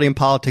Hospitality and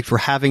Politics we're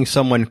having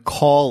someone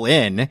call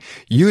in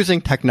using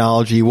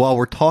technology while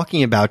we're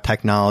talking about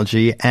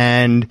technology,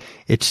 and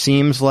it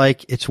seems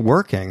like it's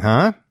working,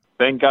 huh?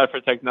 Thank God for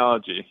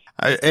technology.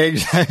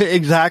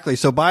 Exactly.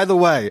 So by the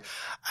way,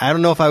 I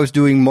don't know if I was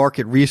doing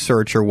market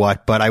research or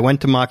what, but I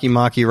went to Maki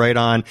Maki right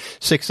on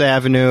 6th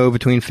Avenue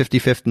between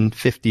 55th and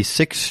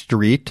 56th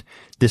Street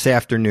this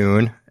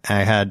afternoon. I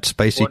had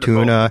spicy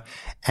tuna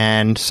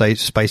and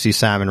spicy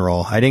salmon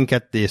roll. I didn't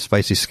get the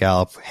spicy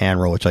scallop hand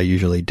roll, which I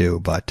usually do,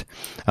 but,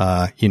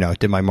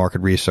 did my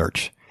market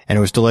research, and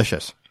it was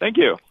delicious. Thank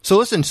you. So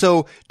listen,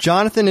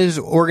 Jonathan, his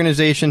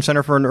organization,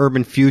 Center for an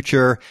Urban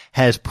Future,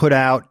 has put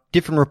out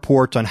different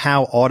reports on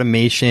how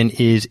automation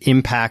is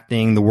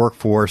impacting the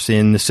workforce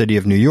in the city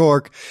of New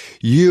York.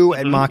 You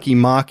at Maki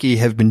Maki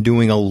have been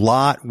doing a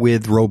lot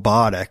with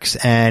robotics,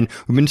 and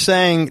we've been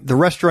saying the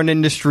restaurant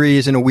industry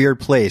is in a weird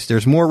place.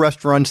 There's more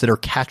restaurants that are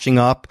catching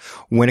up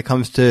when it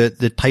comes to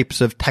the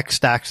types of tech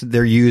stacks that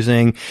they're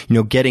using,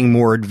 getting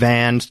more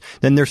advanced.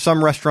 Then there's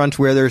some restaurants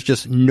where there's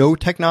just no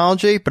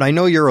technology, but I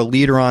know you're a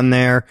leader on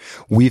there.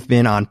 We've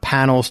been on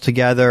panels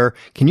together.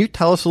 Can you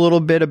tell us a little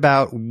bit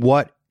about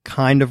what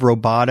kind of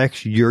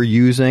robotics you're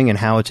using and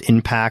how it's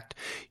impact,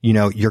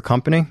 your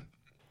company?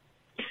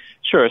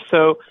 Sure.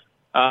 So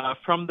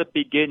from the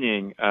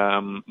beginning,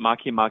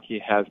 Maki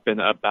Maki has been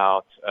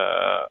about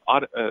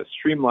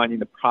streamlining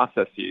the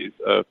processes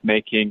of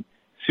making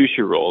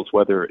sushi rolls,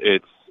 whether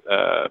it's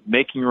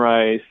making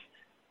rice,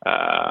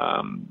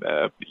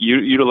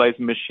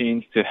 utilizing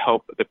machines to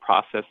help the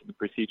process and the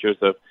procedures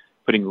of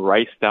putting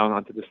rice down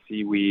onto the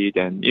seaweed,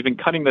 and even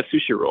cutting the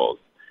sushi rolls.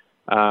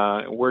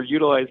 We're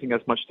utilizing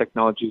as much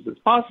technologies as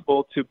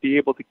possible to be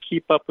able to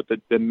keep up with the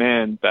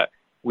demand that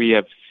we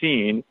have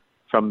seen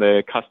from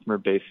the customer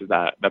bases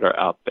that are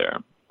out there.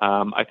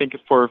 I think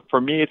for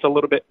me, it's a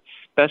little bit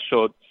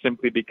special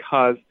simply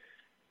because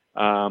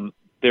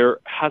there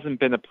hasn't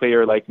been a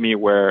player like me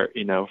where,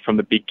 from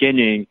the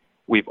beginning,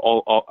 we've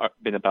all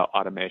been about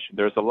automation.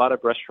 There's a lot of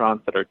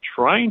restaurants that are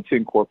trying to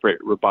incorporate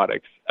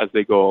robotics as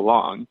they go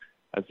along,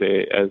 as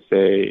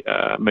they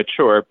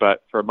mature.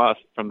 But from us,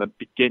 from the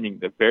beginning,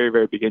 the very,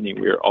 very beginning,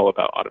 we are all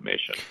about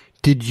automation.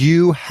 Did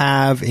you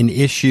have an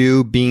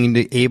issue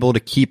being able to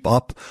keep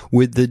up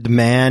with the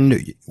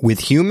demand with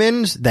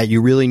humans that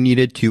you really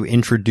needed to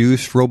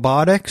introduce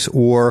robotics,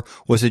 or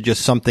was it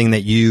just something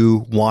that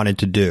you wanted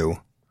to do?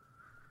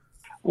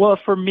 Well,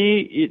 for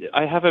me,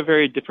 I have a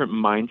very different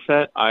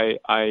mindset.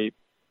 I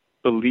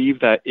believe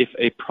that if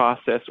a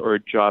process or a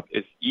job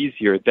is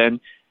easier, then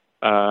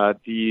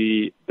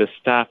the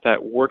staff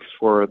that works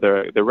for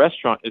the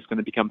restaurant is going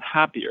to become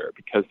happier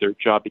because their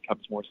job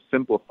becomes more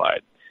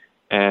simplified.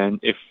 And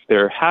if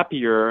they're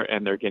happier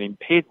and they're getting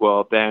paid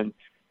well, then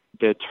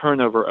the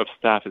turnover of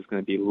staff is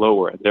going to be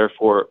lower.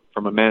 Therefore,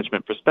 from a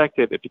management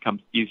perspective, it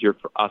becomes easier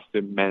for us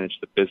to manage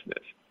the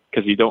business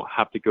because you don't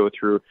have to go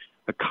through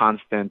a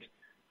constant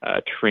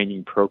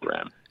training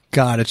program.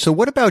 Got it. So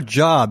what about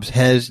jobs?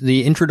 Has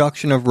the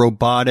introduction of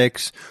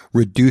robotics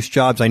reduced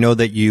jobs? I know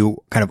that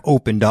you kind of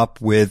opened up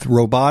with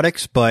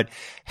robotics, but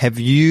have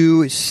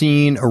you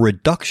seen a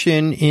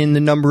reduction in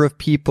the number of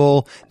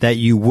people that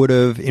you would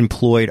have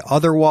employed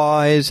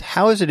otherwise?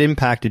 How has it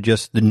impacted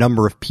just the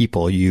number of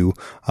people you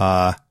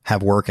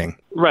have working?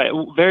 Right.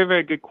 Very,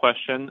 very good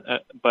question.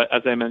 But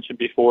as I mentioned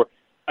before,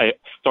 I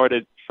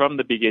started from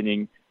the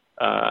beginning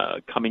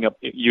coming up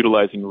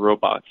utilizing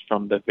robots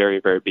from the very,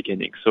 very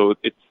beginning. So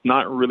it's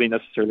not really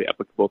necessarily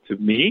applicable to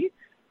me.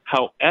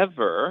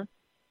 However,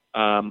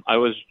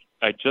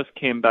 I just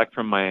came back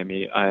from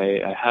Miami.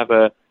 I have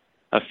a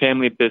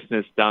family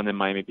business down in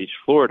Miami Beach,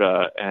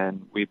 Florida,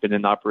 and we've been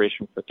in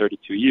operation for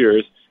 32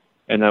 years.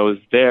 And I was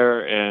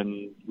there,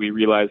 and we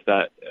realized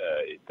that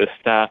the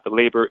staff, the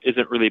labor,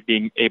 isn't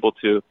able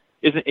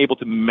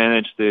to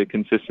manage the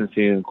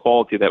consistency and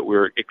quality that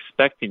we're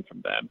expecting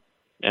from them.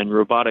 And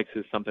robotics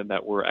is something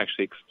that we're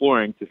actually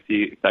exploring to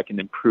see if that can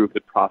improve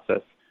the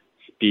process,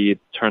 speed,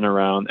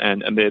 turnaround,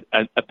 and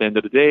at the end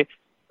of the day,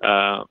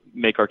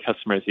 make our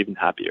customers even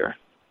happier.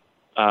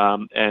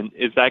 And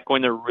is that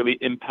going to really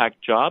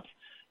impact jobs?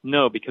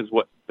 No, because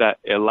what that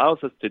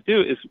allows us to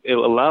do is it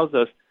allows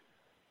us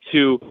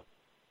to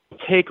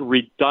take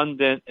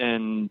redundant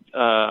and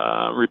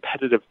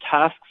repetitive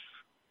tasks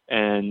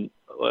and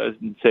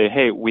say,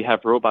 hey, we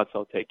have robots,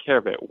 I'll take care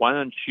of it. Why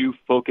don't you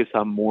focus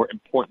on more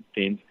important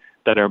things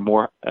that are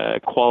more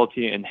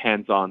quality and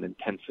hands-on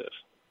intensive,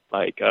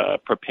 like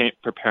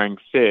preparing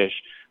fish,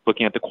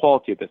 looking at the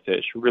quality of the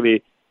fish,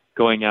 really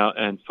going out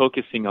and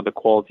focusing on the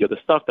quality of the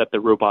stuff that the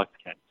robots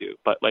can't do.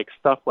 But like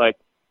stuff like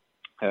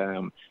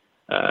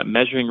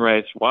measuring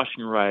rice,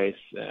 washing rice,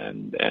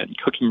 and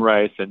cooking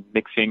rice and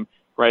mixing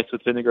rice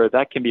with vinegar,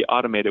 that can be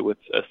automated with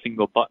a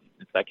single button.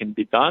 If that can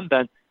be done,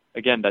 then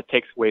again, that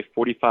takes away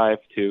 45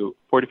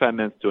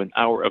 minutes to an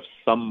hour of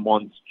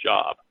someone's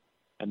job.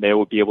 And they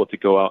will be able to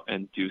go out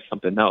and do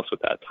something else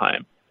with that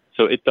time.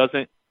 So it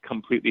doesn't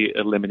completely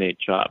eliminate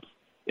jobs.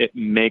 It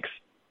makes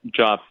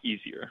jobs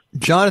easier.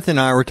 Jonathan and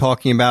I were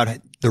talking about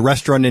the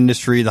restaurant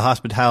industry, the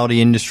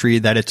hospitality industry,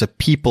 that it's a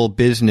people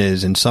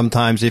business. And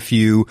sometimes if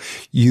you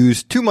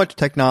use too much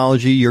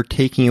technology, you're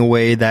taking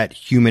away that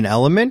human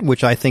element,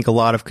 which I think a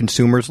lot of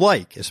consumers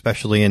like,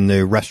 especially in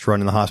the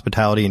restaurant and the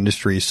hospitality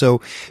industry.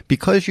 So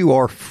because you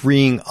are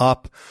freeing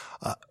up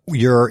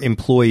your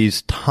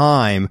employees'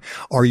 time,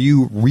 are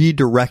you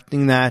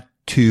redirecting that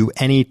to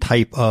any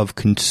type of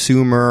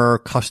consumer,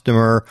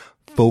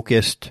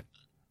 customer-focused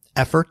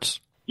efforts?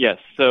 Yes.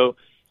 So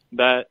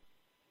that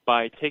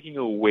by taking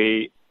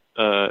away,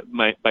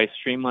 by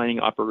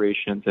streamlining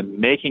operations and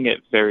making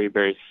it very,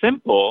 very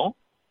simple,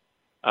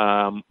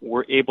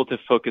 we're able to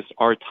focus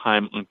our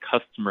time on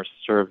customer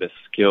service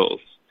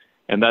skills.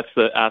 And that's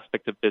the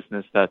aspect of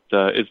business that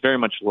is very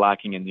much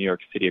lacking in New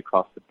York City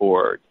across the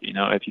board.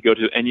 If you go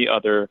to any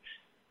other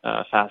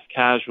fast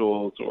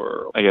casuals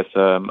or, I guess,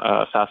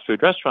 fast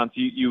food restaurants,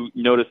 you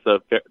notice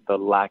the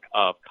lack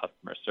of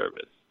customer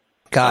service.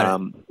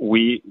 Got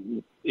it.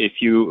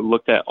 If you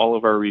looked at all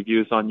of our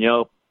reviews on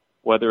Yelp,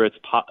 whether it's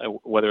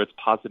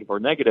positive or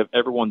negative,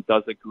 everyone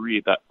does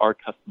agree that our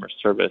customer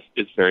service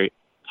is very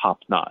top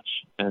notch,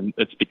 and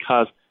it's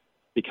because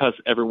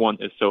everyone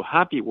is so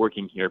happy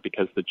working here,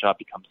 because the job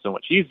becomes so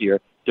much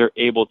easier, they're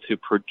able to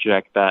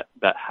project that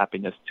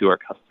happiness to our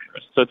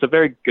customers. So it's a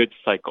very good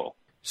cycle.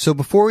 So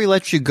before we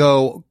let you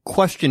go,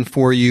 question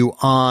for you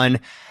on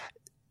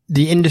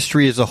the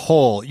industry as a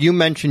whole. You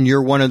mentioned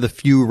you're one of the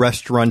few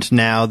restaurants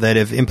now that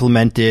have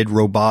implemented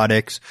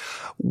robotics.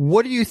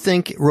 What do you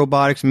think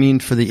robotics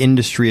means for the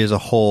industry as a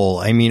whole?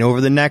 I mean, over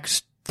the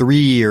next 3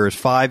 years,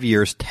 5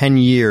 years, 10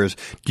 years,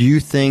 do you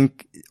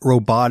think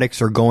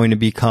robotics are going to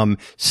become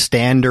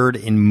standard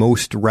in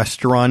most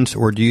restaurants,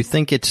 or do you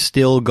think it's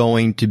still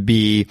going to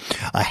be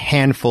a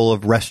handful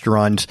of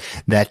restaurants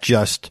that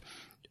just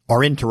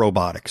are into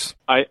robotics?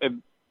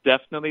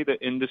 Definitely the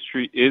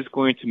industry is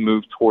going to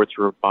move towards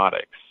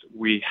robotics.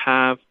 We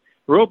have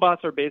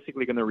robots are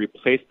basically going to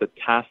replace the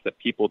tasks that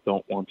people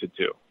don't want to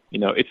do.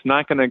 It's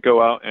not going to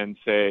go out and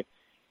say,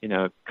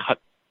 cut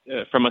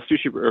from a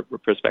sushi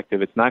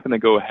perspective. It's not going to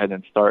go ahead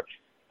and start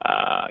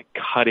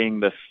cutting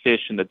the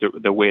fish in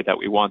the way that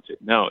we want to.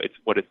 No,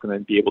 what it's going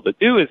to be able to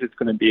do is it's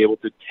going to be able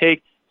to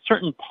take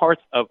certain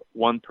parts of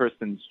one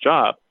person's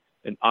job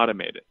and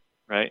automate it,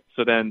 right?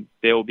 So then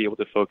they will be able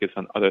to focus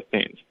on other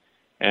things.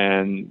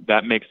 And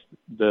that makes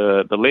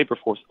the labor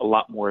force a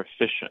lot more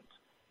efficient.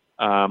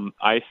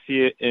 I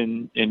see it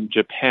in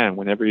Japan.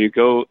 Whenever you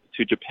go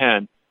to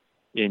Japan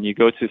and you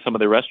go to some of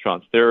the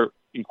restaurants, they're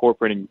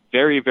incorporating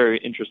very, very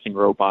interesting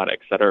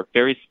robotics that are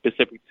very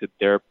specific to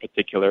their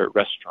particular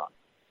restaurant.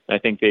 I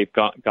think they've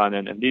gone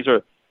in, and these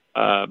are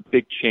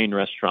big chain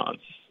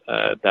restaurants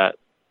that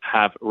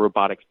have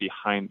robotics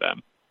behind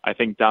them. I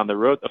think down the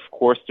road, of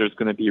course, there's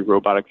going to be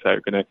robotics that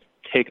are going to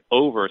take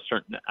over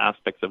certain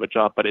aspects of a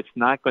job, but it's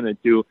not going to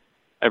do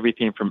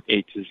everything from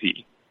A to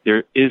Z.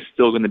 There is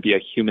still going to be a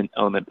human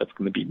element that's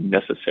going to be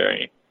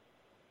necessary.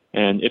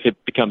 And if it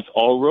becomes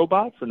all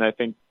robots, and I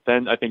think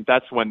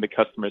that's when the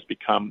customers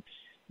become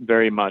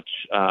very much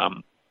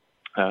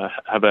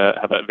have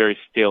a very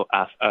stale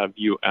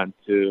view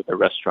onto the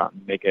restaurant.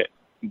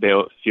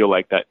 They'll feel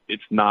like that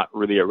it's not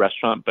really a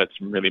restaurant, but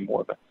it's really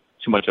more of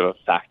too much of a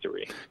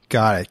factory.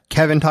 Got it.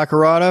 Kevin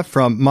Takarada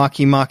from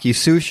Maki Maki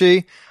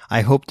Sushi.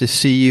 I hope to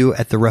see you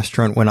at the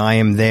restaurant when I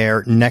am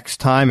there next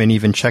time and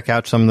even check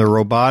out some of the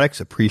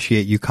robotics.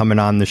 Appreciate you coming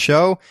on the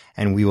show,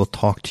 and we will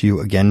talk to you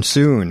again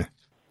soon.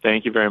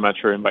 Thank you very much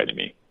for inviting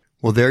me.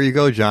 Well, there you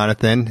go,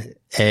 Jonathan.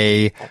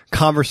 A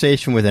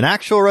conversation with an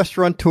actual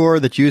restaurateur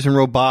that's using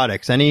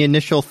robotics. Any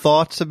initial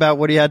thoughts about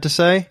what he had to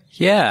say?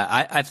 Yeah,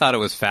 I thought it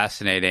was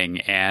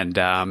fascinating, and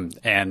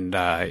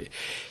I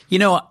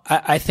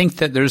think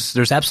that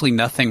there's absolutely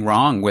nothing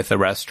wrong with a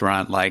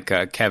restaurant like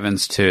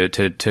Kevin's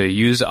to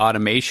use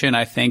automation.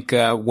 I think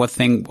one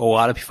thing a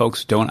lot of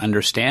folks don't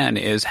understand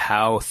is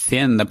how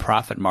thin the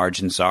profit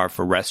margins are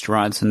for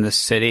restaurants in this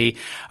city.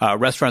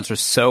 Restaurants are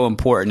so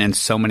important in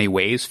so many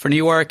ways for New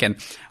York, and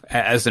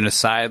as an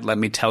aside, let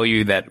me tell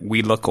you that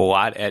we look a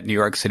lot at New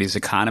York City's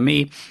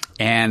economy,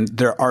 and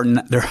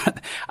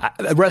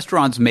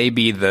restaurants may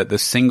be the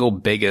single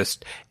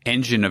biggest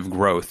engine of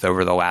growth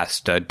over the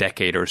last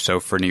decade or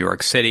so for New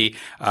York City.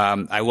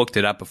 I looked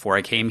it up before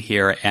I came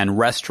here, and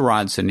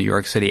restaurants in New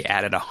York City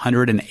added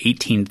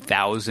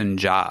 118,000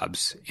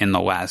 jobs in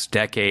the last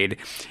decade,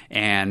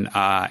 and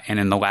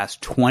in the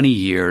last 20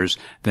 years,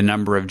 the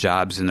number of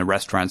jobs in the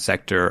restaurant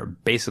sector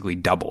basically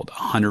doubled,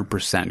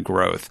 100%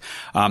 growth.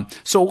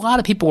 So a lot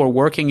of people are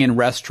working in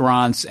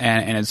restaurants,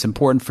 and it's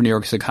important for New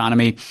York's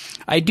economy.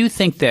 I do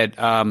think that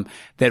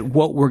that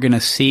what we're going to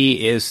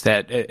see is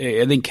that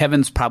I think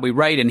Kevin's probably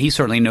right, and he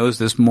certainly knows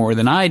this more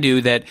than I do,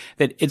 that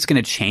it's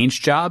going to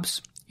change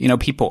jobs.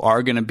 People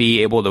are going to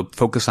be able to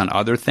focus on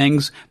other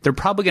things. They're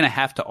probably going to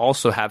have to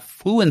also have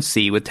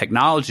fluency with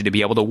technology to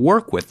be able to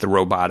work with the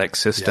robotic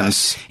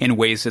systems in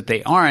ways that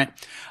they aren't.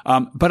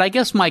 But I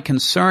guess my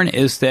concern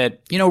is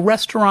that,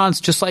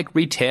 restaurants, just like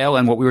retail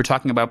and what we were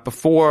talking about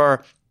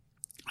before,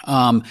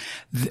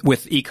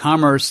 with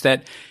e-commerce,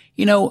 that,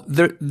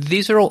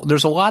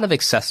 there's a lot of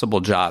accessible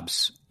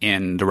jobs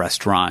in the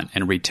restaurant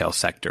and retail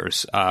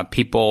sectors.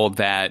 People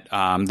that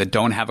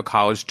don't have a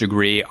college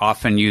degree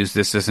often use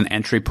this as an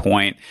entry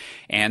point,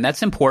 and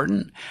that's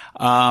important.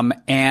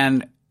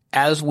 And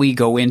as we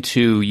go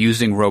into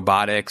using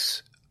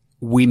robotics,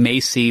 we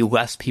may see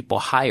less people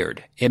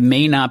hired. It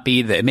may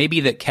be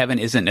that Kevin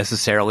isn't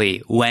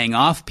necessarily laying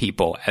off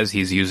people as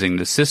he's using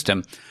the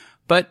system,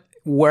 but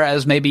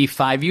whereas maybe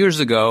 5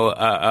 years ago,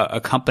 a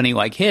company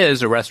like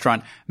his, a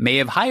restaurant, may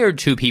have hired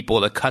 2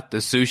 people to cut the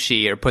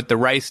sushi or put the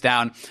rice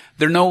down.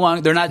 They're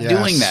not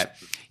doing that.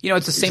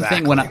 It's the same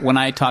thing when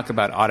I talk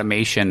about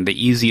automation.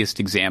 The easiest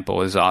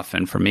example is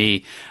often for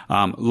me,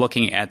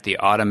 looking at the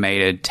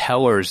automated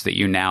tellers that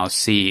you now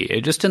see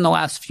just in the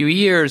last few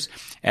years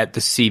at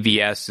the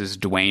CVS's,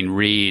 Duane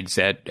Reade's,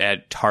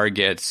 at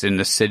Targets in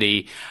the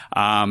city.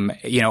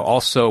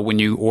 Also when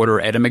you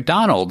order at a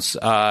McDonald's,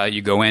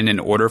 you go in and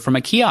order from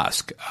a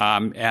kiosk.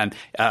 The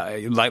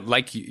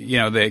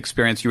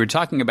experience you were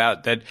talking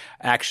about, that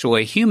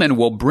actually a human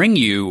will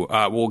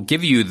will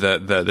give you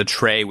the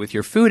tray with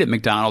your food at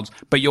McDonald's,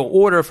 but you'll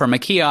order from a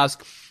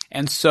kiosk.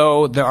 And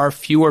so there are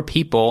fewer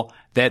people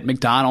that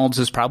McDonald's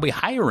is probably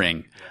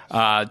hiring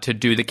to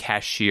do the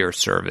cashier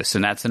service,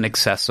 and that's an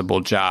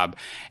accessible job.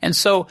 And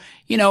so,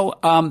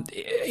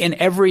 in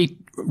every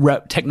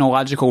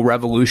technological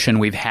revolution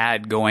we've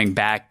had going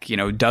back,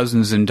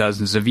 dozens and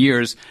dozens of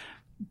years,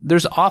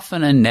 there's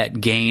often a net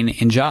gain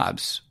in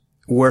jobs,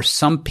 where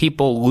some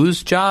people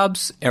lose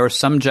jobs or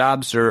some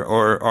jobs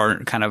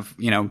are kind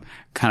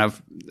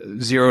of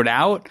zeroed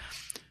out.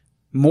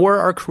 More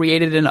are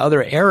created in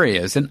other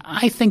areas. And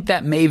I think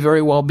that may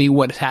very well be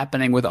what's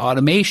happening with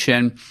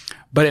automation,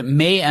 but it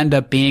may end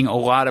up being a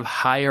lot of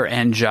higher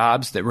end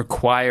jobs that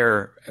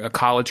require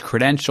college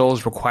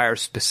credentials, require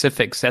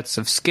specific sets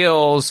of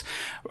skills,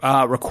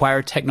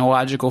 require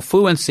technological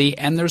fluency.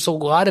 And there's a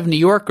lot of New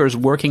Yorkers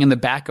working in the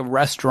back of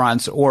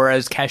restaurants or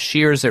as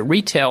cashiers at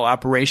retail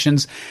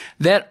operations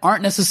that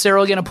aren't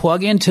necessarily going to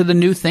plug into the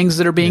new things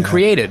that are being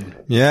created.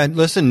 Yeah.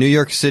 Listen, New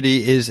York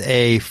City is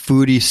a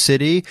foodie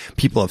city.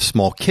 People have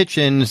small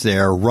kitchens.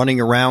 They're running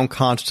around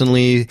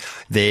constantly.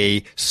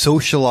 They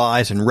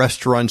socialize in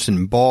restaurants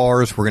and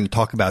bars. We're going to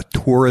talk about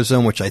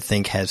tourism, which I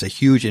think has a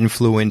huge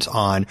influence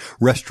on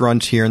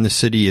restaurants here in the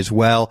city as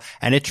well.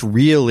 And it's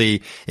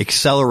really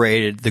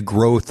accelerated the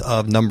growth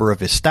of number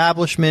of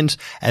establishments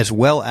as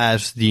well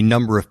as the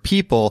number of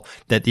people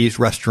that these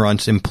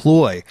restaurants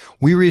employ.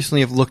 We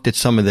recently have looked at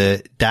some of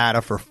the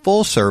data for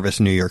full service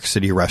New York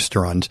City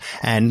restaurants,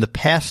 and the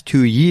past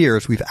 2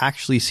 years we've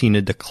actually seen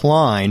a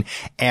decline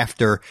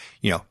after,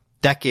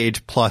 decades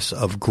plus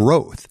of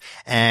growth.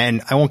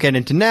 And I won't get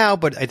into now,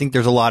 but I think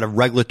there's a lot of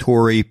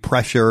regulatory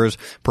pressures,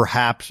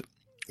 perhaps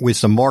with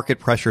some market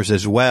pressures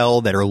as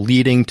well, that are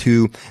leading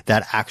to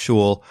that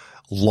actual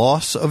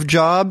loss of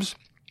jobs.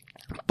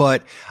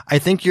 But I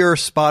think you're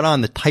spot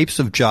on. The types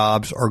of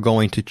jobs are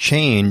going to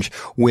change,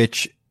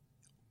 which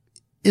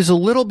is a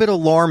little bit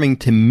alarming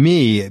to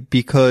me,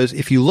 because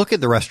if you look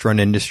at the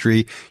restaurant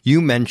industry, you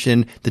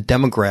mentioned the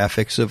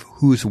demographics of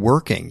who's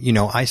working.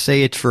 I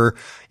say it's for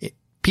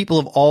people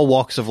of all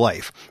walks of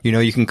life.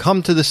 You can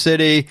come to the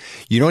city.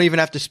 You don't even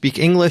have to speak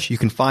English. You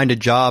can find a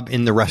job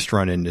in the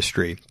restaurant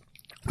industry.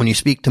 When you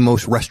speak to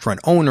most restaurant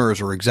owners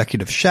or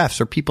executive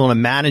chefs or people in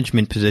a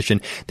management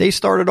position, they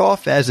started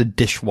off as a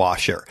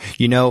dishwasher.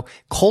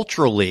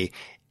 Culturally,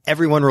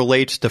 everyone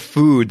relates to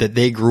food that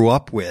they grew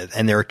up with,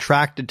 and they're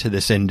attracted to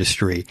this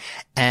industry.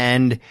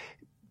 And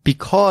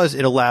because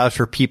it allows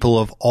for people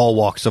of all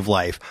walks of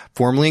life,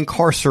 formerly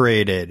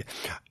incarcerated,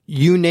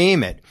 you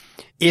name it.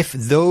 If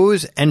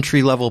those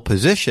entry-level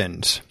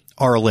positions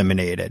are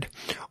eliminated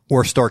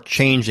or start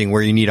changing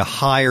where you need a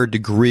higher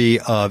degree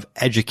of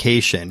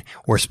education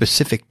or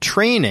specific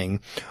training,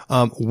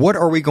 what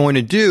are we going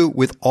to do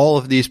with all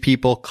of these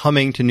people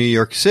coming to New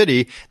York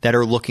City that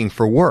are looking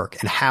for work?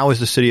 And how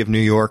is the city of New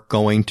York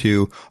going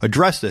to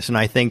address this? And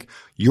I think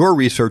your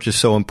research is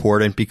so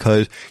important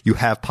because you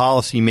have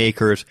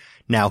policymakers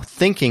now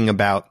thinking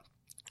about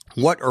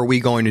what are we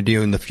going to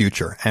do in the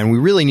future? And we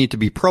really need to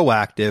be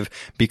proactive,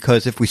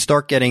 because if we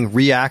start getting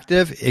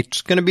reactive,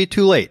 it's going to be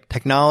too late.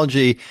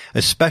 Technology,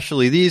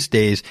 especially these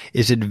days,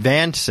 is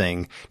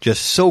advancing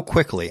just so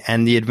quickly,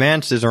 and the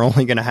advances are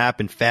only going to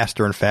happen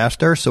faster and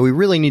faster. So we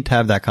really need to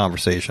have that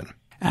conversation.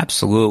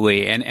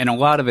 Absolutely. And a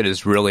lot of it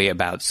is really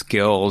about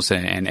skills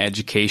and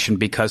education,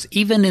 because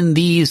even in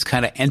these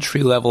kind of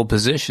entry-level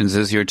positions,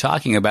 as you're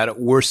talking about it,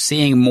 we're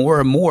seeing more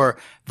and more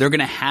they're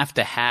going to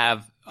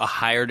have a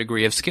higher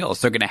degree of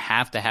skills. They're going to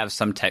have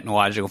some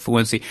technological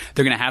fluency.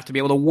 They're going to have to be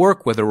able to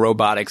work with a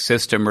robotic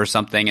system or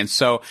something. And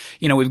so,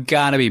 we've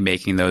got to be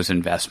making those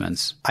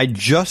investments. I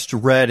just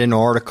read an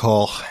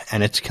article,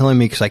 and it's killing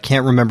me because I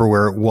can't remember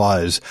where it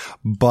was,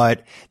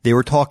 but they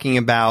were talking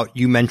about,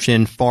 you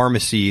mentioned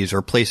pharmacies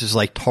or places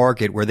like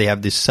Target where they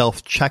have this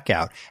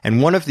self-checkout.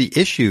 And one of the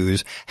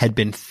issues had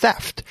been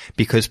theft,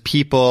 because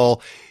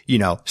people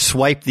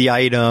swipe the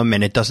item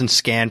and it doesn't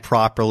scan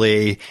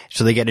properly,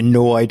 so they get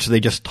annoyed, so they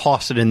just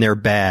toss it in their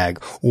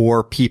bag.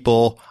 Or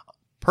people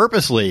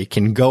purposely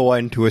can go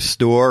into a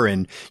store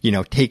and,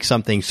 take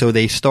something. So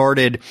they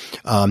started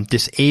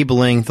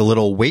disabling the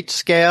little weight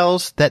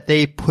scales that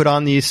they put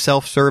on these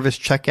self-service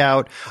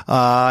checkout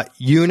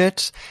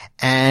units.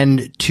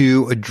 And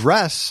to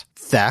address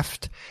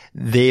theft,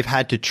 they've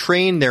had to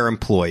train their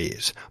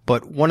employees.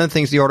 But one of the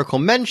things the article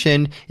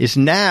mentioned is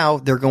now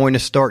they're going to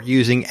start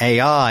using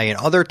AI and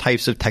other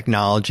types of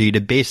technology to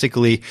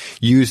basically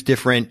use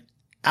different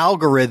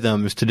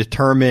algorithms to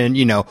determine,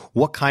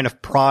 what kind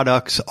of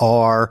products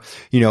are,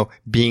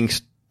 being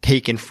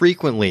taken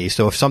frequently.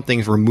 So if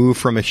something's removed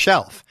from a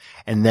shelf,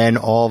 and then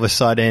all of a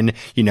sudden,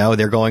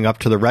 they're going up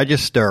to the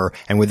register,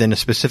 and within a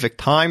specific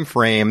time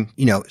frame,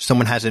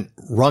 someone hasn't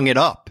rung it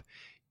up,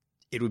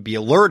 it would be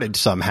alerted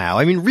somehow.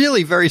 I mean,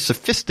 really very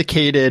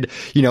sophisticated,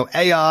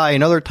 AI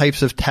and other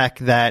types of tech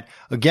that,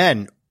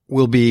 again,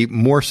 will be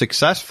more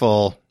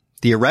successful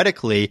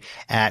theoretically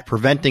at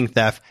preventing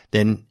theft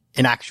than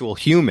an actual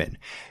human.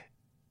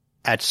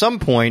 At some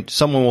point,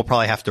 someone will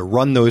probably have to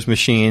run those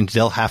machines.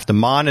 They'll have to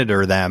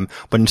monitor them.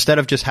 But instead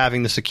of just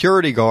having the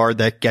security guard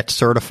that gets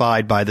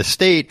certified by the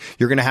state,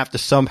 you're going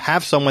to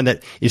have someone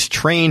that is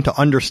trained to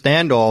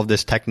understand all of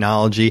this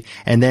technology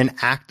and then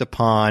act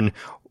upon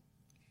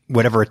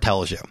whatever it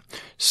tells you.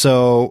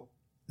 So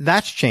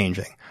that's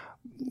changing.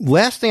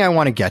 Last thing I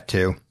want to get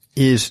to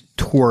is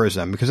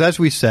tourism, because as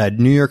we said,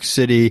 New York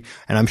City,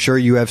 and I'm sure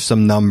you have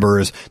some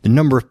numbers, the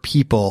number of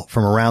people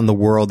from around the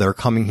world that are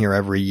coming here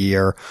every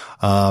year,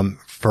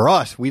 for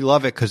us, we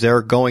love it because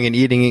they're going and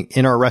eating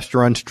in our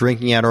restaurants,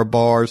 drinking at our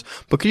bars.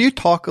 But could you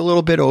talk a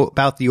little bit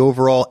about the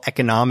overall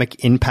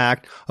economic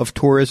impact of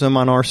tourism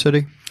on our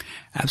city?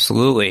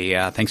 Absolutely.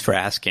 Thanks for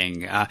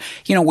asking.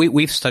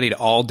 We've studied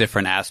all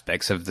different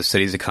aspects of the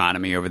city's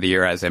economy over the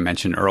year, as I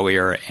mentioned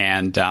earlier.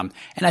 And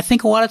I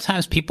think a lot of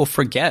times people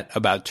forget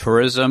about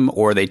tourism,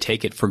 or they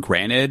take it for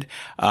granted,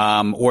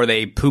 or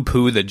they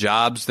poo-poo the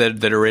jobs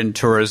that are in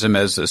tourism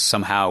as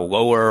somehow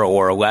lower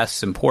or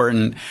less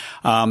important.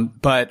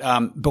 But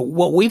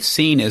what we've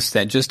seen is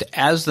that just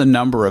as the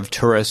number of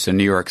tourists in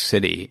New York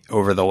City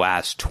over the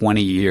last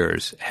 20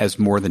 years has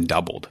more than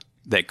doubled,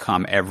 that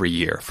come every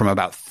year, from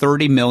about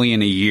 30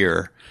 million a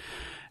year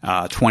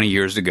 20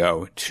 years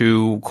ago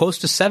to close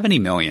to 70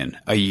 million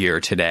a year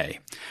today.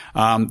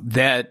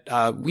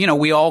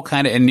 We all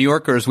kind of, in New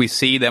Yorkers, we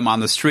see them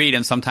on the street,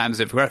 and sometimes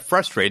it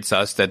frustrates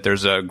us that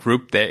there's a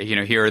group that,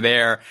 here or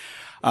there.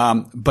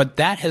 But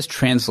that has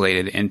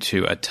translated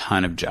into a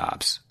ton of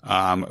jobs.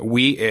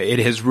 It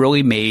has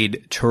really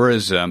made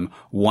tourism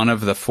one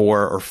of the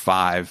 4 or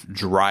 5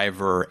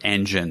 driver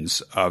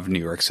engines of New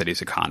York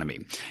City's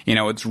economy.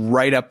 It's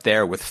right up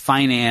there with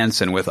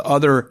finance and with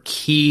other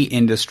key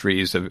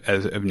industries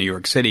of New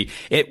York City.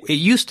 It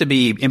used to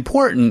be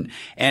important,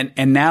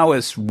 and now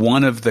is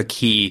one of the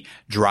key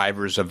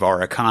drivers of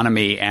our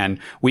economy. And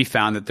we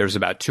found that there's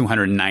about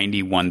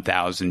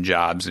 291,000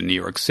 jobs in New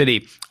York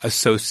City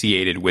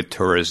associated with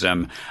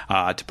tourism.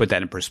 To put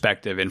that in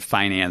perspective, in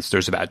finance,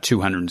 there's about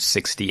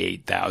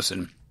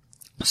 268,000.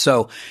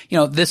 So,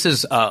 this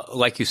is,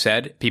 like you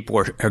said, people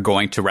are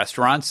going to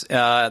restaurants,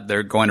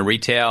 they're going to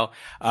retail,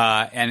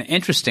 and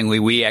interestingly,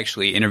 we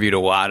actually interviewed a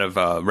lot of,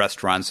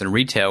 restaurants and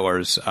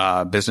retailers,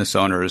 business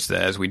owners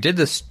as we did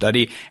this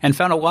study, and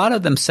found a lot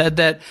of them said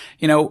that,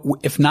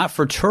 if not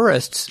for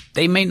tourists,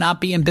 they may not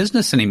be in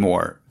business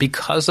anymore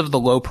because of the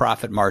low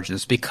profit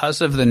margins,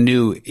 because of the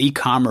new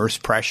e-commerce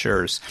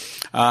pressures.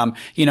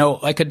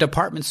 Like a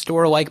department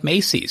store like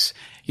Macy's.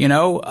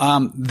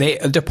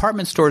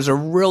 Department stores are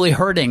really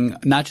hurting,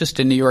 not just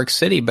in New York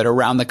City, but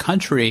around the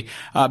country,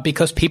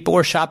 because people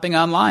are shopping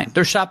online.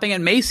 They're shopping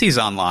at Macy's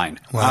online.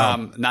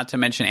 Wow. Not to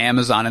mention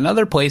Amazon and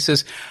other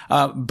places.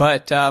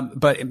 But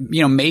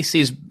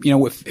Macy's,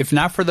 if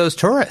not for those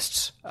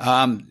tourists,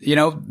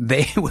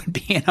 they would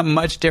be in a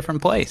much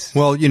different place.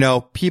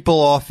 Well, people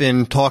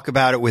often talk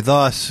about it with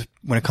us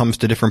when it comes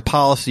to different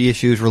policy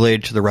issues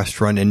related to the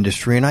restaurant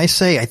industry. And I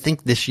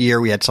think this year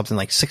we had something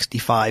like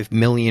 65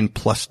 million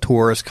plus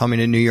tourists coming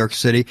to New York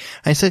City.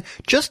 And I said,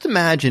 just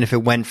imagine if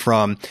it went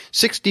from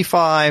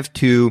 65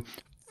 to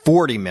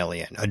 40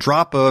 million, a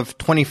drop of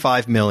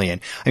 25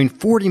 million.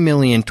 40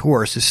 million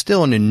tourists is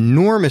still an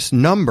enormous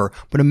number,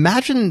 but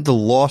imagine the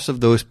loss of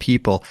those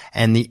people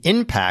and the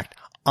impact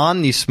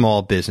on these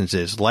small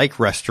businesses like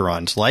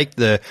restaurants, like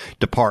the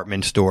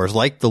department stores,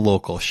 like the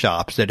local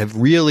shops that have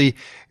really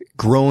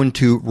grown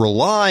to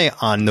rely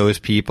on those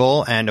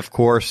people. And of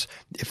course,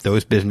 if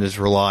those businesses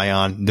rely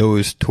on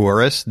those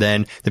tourists,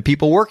 then the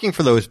people working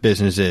for those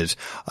businesses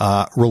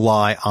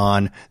rely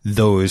on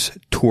those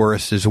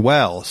tourists as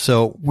well.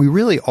 So we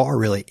really are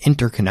really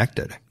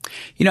interconnected.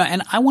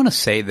 And I want to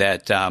say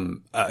that,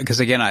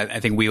 because again, I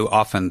think we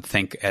often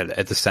think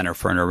at the Center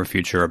for an Urban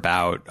Future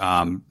about,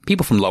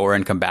 people from lower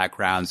income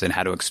backgrounds and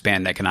how to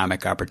expand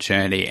economic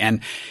opportunity.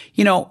 And,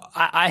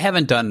 I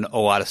haven't done a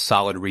lot of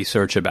solid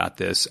research about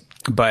this,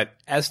 but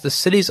as the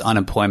city's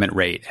unemployment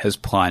rate has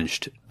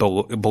plunged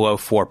below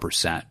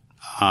 4%,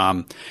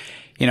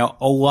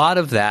 a lot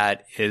of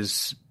that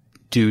is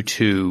due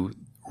to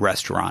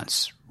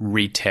restaurants,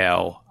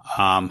 retail,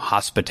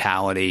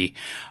 hospitality.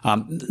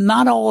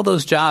 Not all of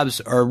those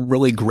jobs are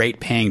really great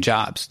paying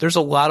jobs. There's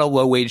a lot of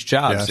low wage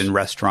jobs in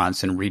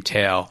restaurants and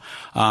retail.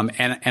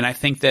 And I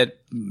think that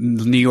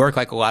New York,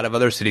 like a lot of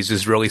other cities,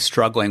 is really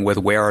struggling with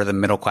where are the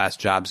middle class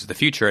jobs of the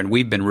future. And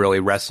we've been really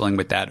wrestling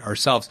with that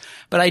ourselves.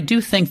 But I do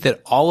think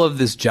that all of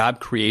this job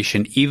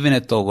creation, even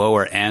at the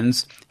lower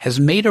ends, has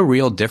made a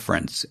real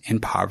difference in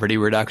poverty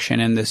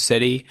reduction in this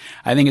city.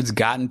 I think it's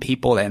gotten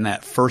people in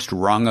that first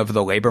rung of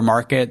the labor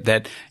market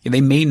that they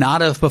may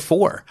not have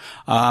before.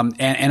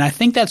 And I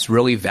think that's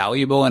really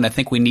valuable. And I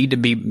think we need to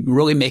be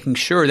really making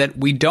sure that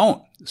we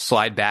don't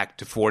slide back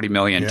to 40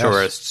 million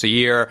tourists a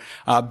year,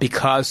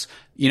 because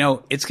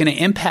it's going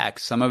to impact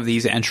some of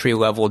these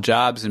entry-level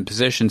jobs and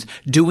positions.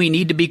 Do we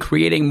need to be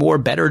creating more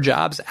better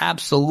jobs?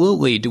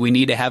 Absolutely. Do we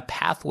need to have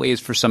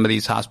pathways for some of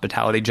these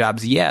hospitality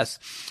jobs? Yes.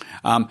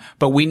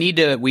 But we need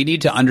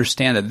to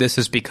understand that this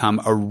has become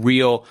a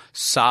real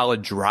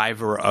solid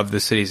driver of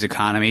the city's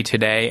economy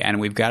today, and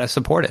we've got to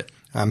support it.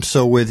 I'm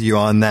so with you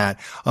on that.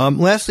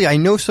 Lastly, I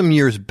know some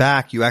years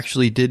back you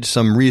actually did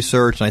some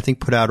research and I think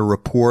put out a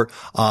report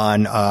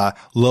on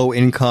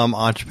low-income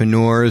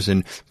entrepreneurs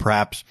and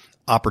perhaps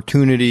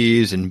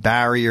opportunities and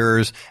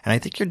barriers. And I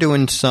think you're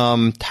doing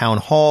some town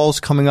halls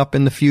coming up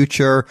in the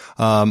future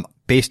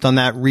based on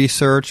that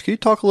research. Can you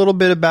talk a little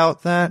bit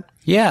about that?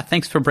 Yeah,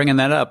 thanks for bringing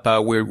that up.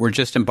 We're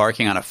just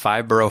embarking on a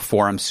 5-borough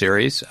forum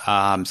series.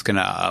 It's going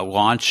to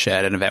launch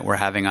at an event we're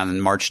having on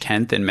March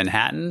 10th in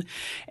Manhattan.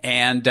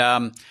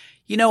 And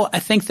I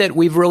think that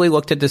we've really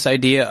looked at this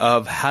idea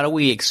of how do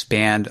we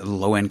expand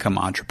low-income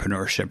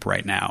entrepreneurship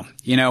right now.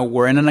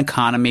 We're in an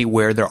economy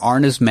where there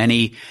aren't as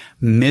many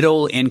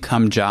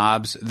middle-income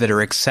jobs that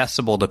are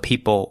accessible to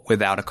people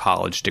without a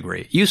college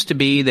degree. It used to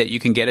be that you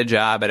can get a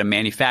job at a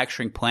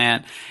manufacturing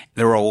plant.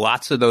 There were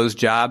lots of those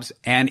jobs.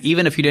 And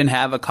even if you didn't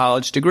have a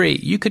college degree,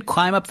 you could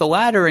climb up the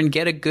ladder and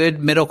get a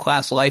good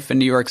middle-class life in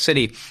New York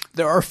City.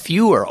 There are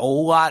a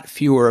lot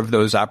fewer of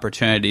those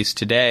opportunities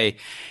today.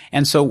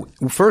 And so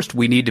first,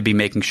 we need to be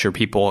making sure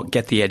people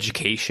get the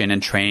education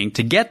and training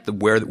to get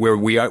where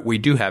we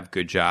do have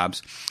good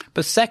jobs.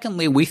 But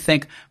secondly, we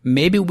think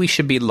maybe we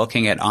should be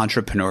looking at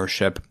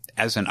entrepreneurship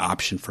as an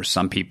option for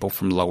some people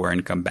from lower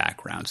income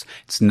backgrounds.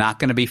 It's not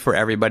going to be for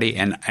everybody.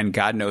 And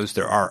God knows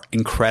there are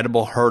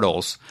incredible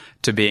hurdles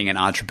to being an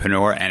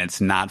entrepreneur, and it's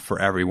not for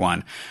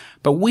everyone.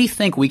 But we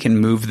think we can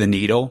move the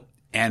needle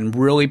and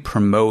really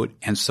promote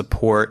and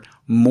support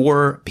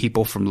more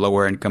people from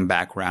lower income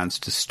backgrounds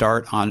to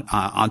start on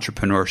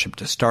entrepreneurship,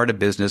 to start a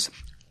business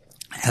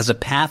as a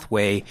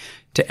pathway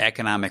to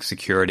economic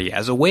security,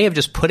 as a way of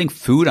just putting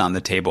food on the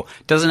table.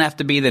 Doesn't have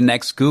to be the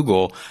next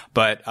Google,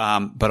 but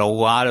a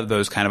lot of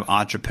those kind of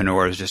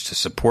entrepreneurs just to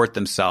support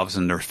themselves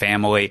and their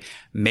family.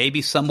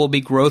 Maybe some will be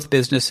growth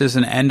businesses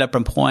and end up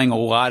employing a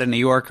lot of New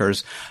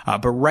Yorkers.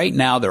 But right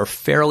now there are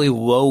fairly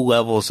low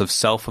levels of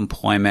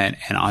self-employment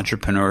and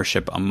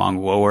entrepreneurship among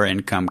lower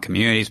income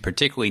communities,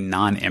 particularly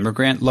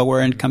non-immigrant lower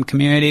income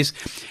communities.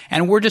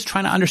 And we're just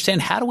trying to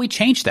understand, how do we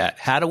change that?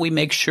 How do we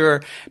make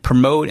sure,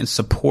 promote and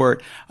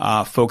support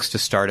folks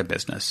to start a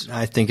business?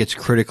 I think it's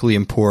critically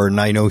important.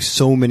 I know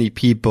so many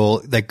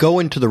people that go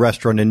into the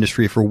restaurant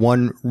industry for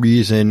one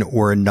reason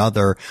or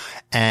another,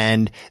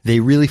 and they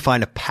really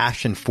find a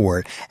passion for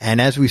it. And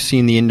as we've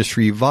seen the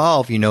industry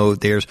evolve,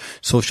 there's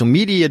social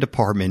media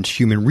departments,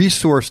 human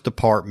resource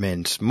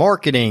departments,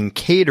 marketing,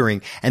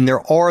 catering, and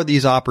there are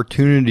these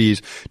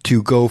opportunities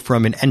to go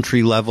from an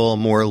entry level,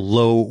 more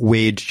low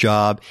wage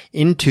job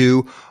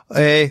into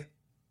a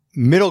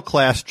middle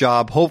class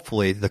job.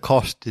 Hopefully the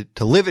cost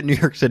to live in New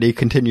York City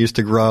continues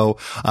to grow.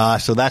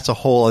 So that's a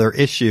whole other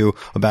issue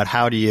about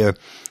how do you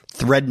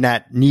thread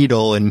that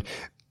needle and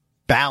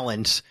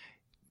balance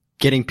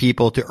getting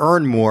people to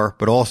earn more,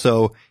 but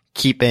also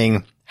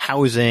keeping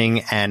housing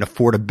and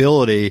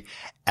affordability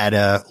at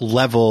a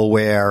level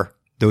where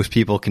those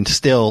people can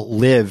still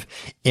live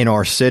in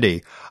our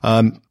city.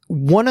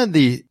 One of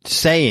the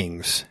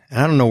sayings,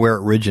 and I don't know where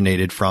it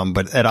originated from,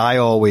 but that I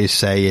always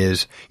say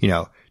is,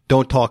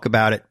 don't talk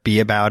about it, be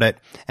about it.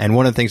 And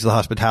one of the things of the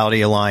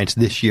Hospitality Alliance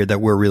this year that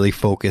we're really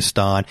focused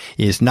on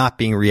is not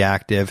being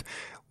reactive.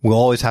 We'll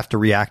always have to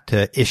react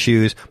to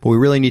issues, but we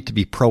really need to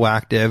be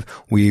proactive.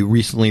 We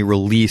recently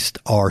released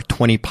our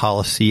 20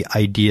 policy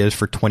ideas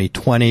for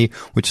 2020,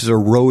 which is a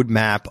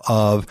roadmap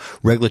of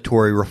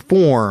regulatory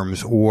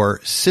reforms or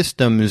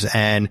systems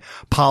and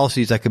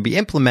policies that could be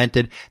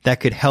implemented that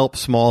could help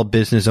small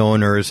business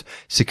owners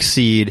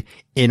succeed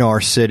in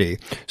our city.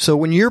 So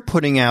when you're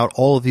putting out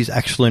all of these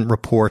excellent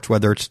reports,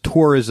 whether it's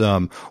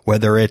tourism,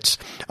 whether it's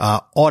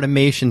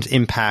automation's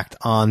impact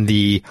on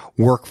the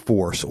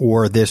workforce,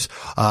 or this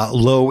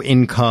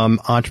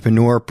low-income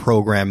entrepreneur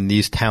program,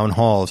 these town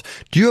halls,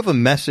 do you have a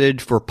message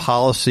for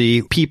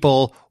policy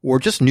people or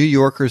just New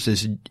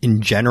Yorkers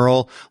in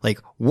general?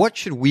 Like, what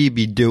should we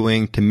be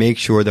doing to make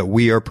sure that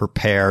we are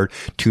prepared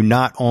to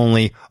not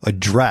only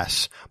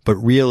address, but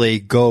really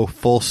go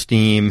full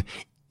steam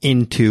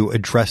into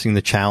addressing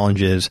the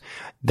challenges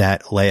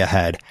that lay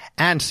ahead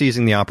and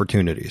seizing the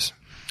opportunities?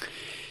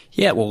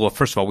 Yeah, well,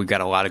 first of all, we've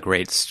got a lot of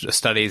great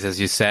studies, as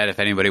you said. If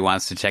anybody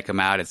wants to check them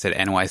out, it's at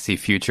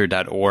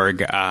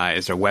nycfuture.org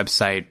is our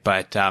website.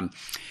 But,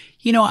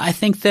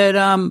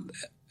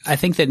 I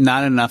think that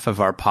not enough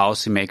of our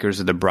policymakers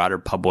or the broader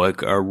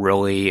public are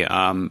really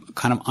kind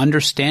of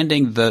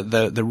understanding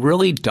the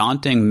really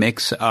daunting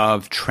mix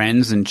of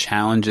trends and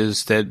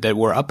challenges that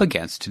we're up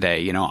against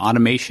today.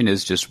 Automation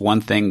is just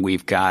one thing.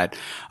 We've got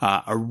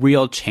a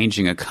real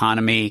changing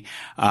economy.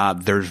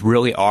 There's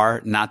really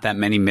are not that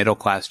many middle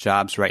class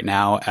jobs right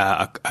now.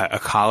 A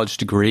college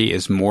degree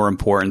is more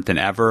important than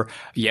ever.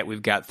 Yet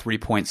we've got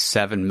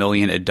 3.7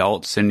 million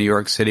adults in New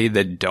York City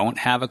that don't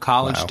have a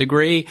college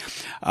degree.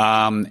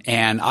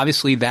 And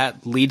obviously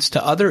that leads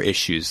to other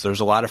issues.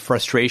 There's a lot of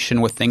frustration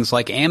with things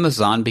like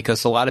Amazon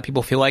because a lot of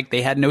people feel like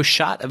they had no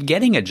shot of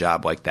getting a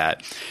job like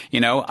that.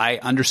 I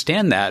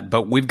understand that,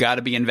 but we've got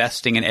to be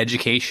investing in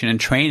education and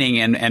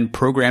training and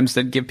programs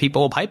that give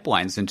people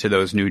pipelines into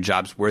those new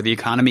jobs where the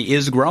economy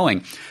is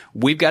growing.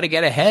 We've got to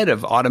get ahead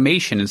of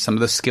automation and some of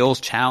the skills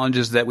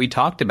challenges that we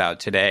talked about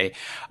today.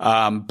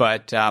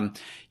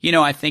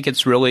 I think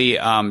it's really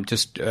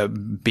just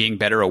being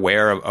better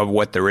aware of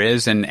what there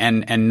is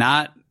and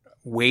not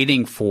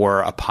waiting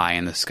for a pie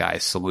in the sky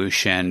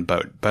solution,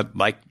 but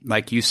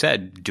like you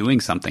said, doing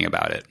something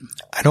about it.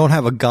 I don't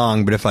have a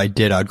gong, but if I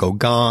did, I'd go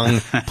gong.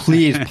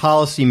 Please,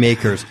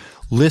 policymakers,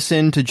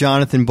 listen to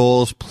Jonathan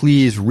Bowles.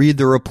 Please read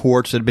the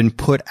reports that have been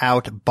put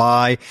out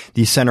by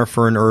the Center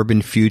for an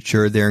Urban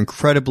Future. They're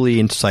incredibly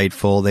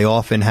insightful. They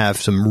often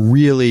have some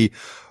really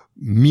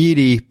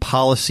meaty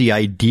policy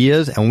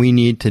ideas, and we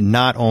need to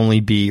not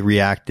only be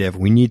reactive,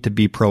 we need to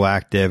be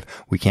proactive.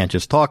 We can't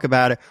just talk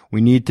about it.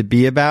 We need to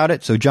be about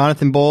it. So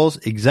Jonathan Bowles,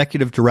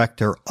 Executive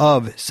Director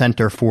of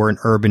Center for an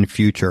Urban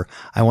Future,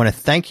 I want to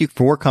thank you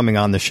for coming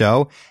on the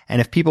show.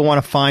 And if people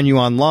want to find you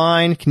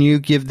online, can you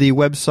give the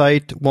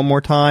website one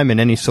more time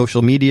and any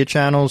social media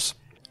channels?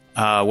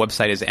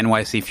 Website is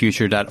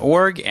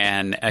nycfuture.org,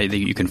 and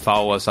you can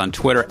follow us on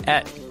Twitter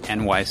at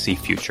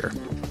nycfuture.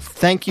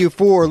 Thank you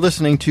for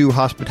listening to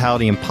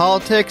Hospitality and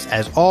Politics.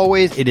 As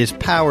always, it is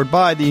powered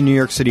by the New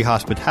York City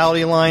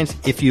Hospitality Alliance.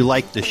 If you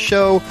like the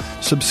show,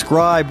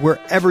 subscribe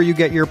wherever you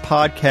get your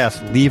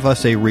podcasts. Leave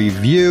us a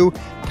review.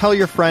 Tell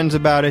your friends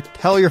about it.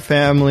 Tell your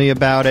family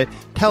about it.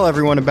 Tell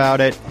everyone about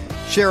it.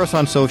 Share us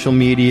on social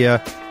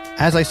media.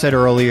 As I said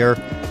earlier,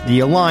 the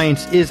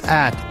Alliance is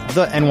at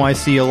the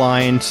NYC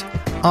Alliance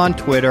on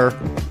Twitter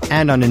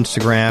and on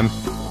Instagram.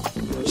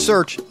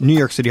 Search New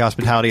York City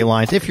Hospitality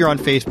Alliance if you're on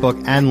Facebook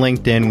and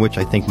LinkedIn, which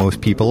I think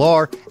most people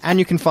are. And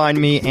you can find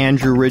me,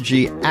 Andrew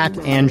Ridgie, at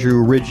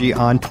Andrew Ridgie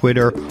on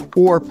Twitter,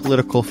 or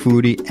Political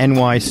Foodie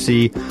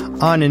NYC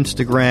on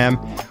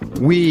Instagram.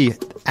 We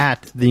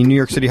at the New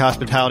York City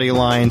Hospitality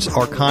Alliance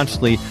are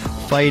constantly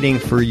fighting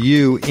for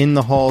you in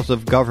the halls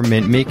of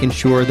government, making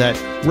sure that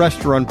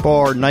restaurant,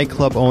 bar,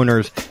 nightclub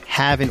owners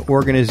have an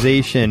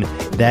organization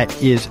that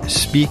is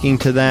speaking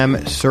to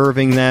them,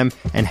 serving them,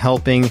 and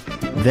helping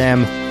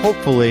them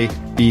hopefully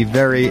be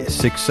very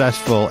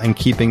successful in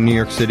keeping New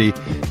York City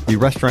the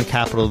restaurant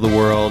capital of the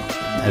world,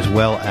 as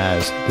well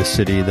as the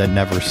city that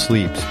never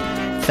sleeps.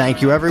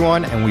 Thank you,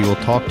 everyone, and we will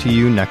talk to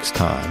you next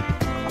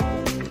time.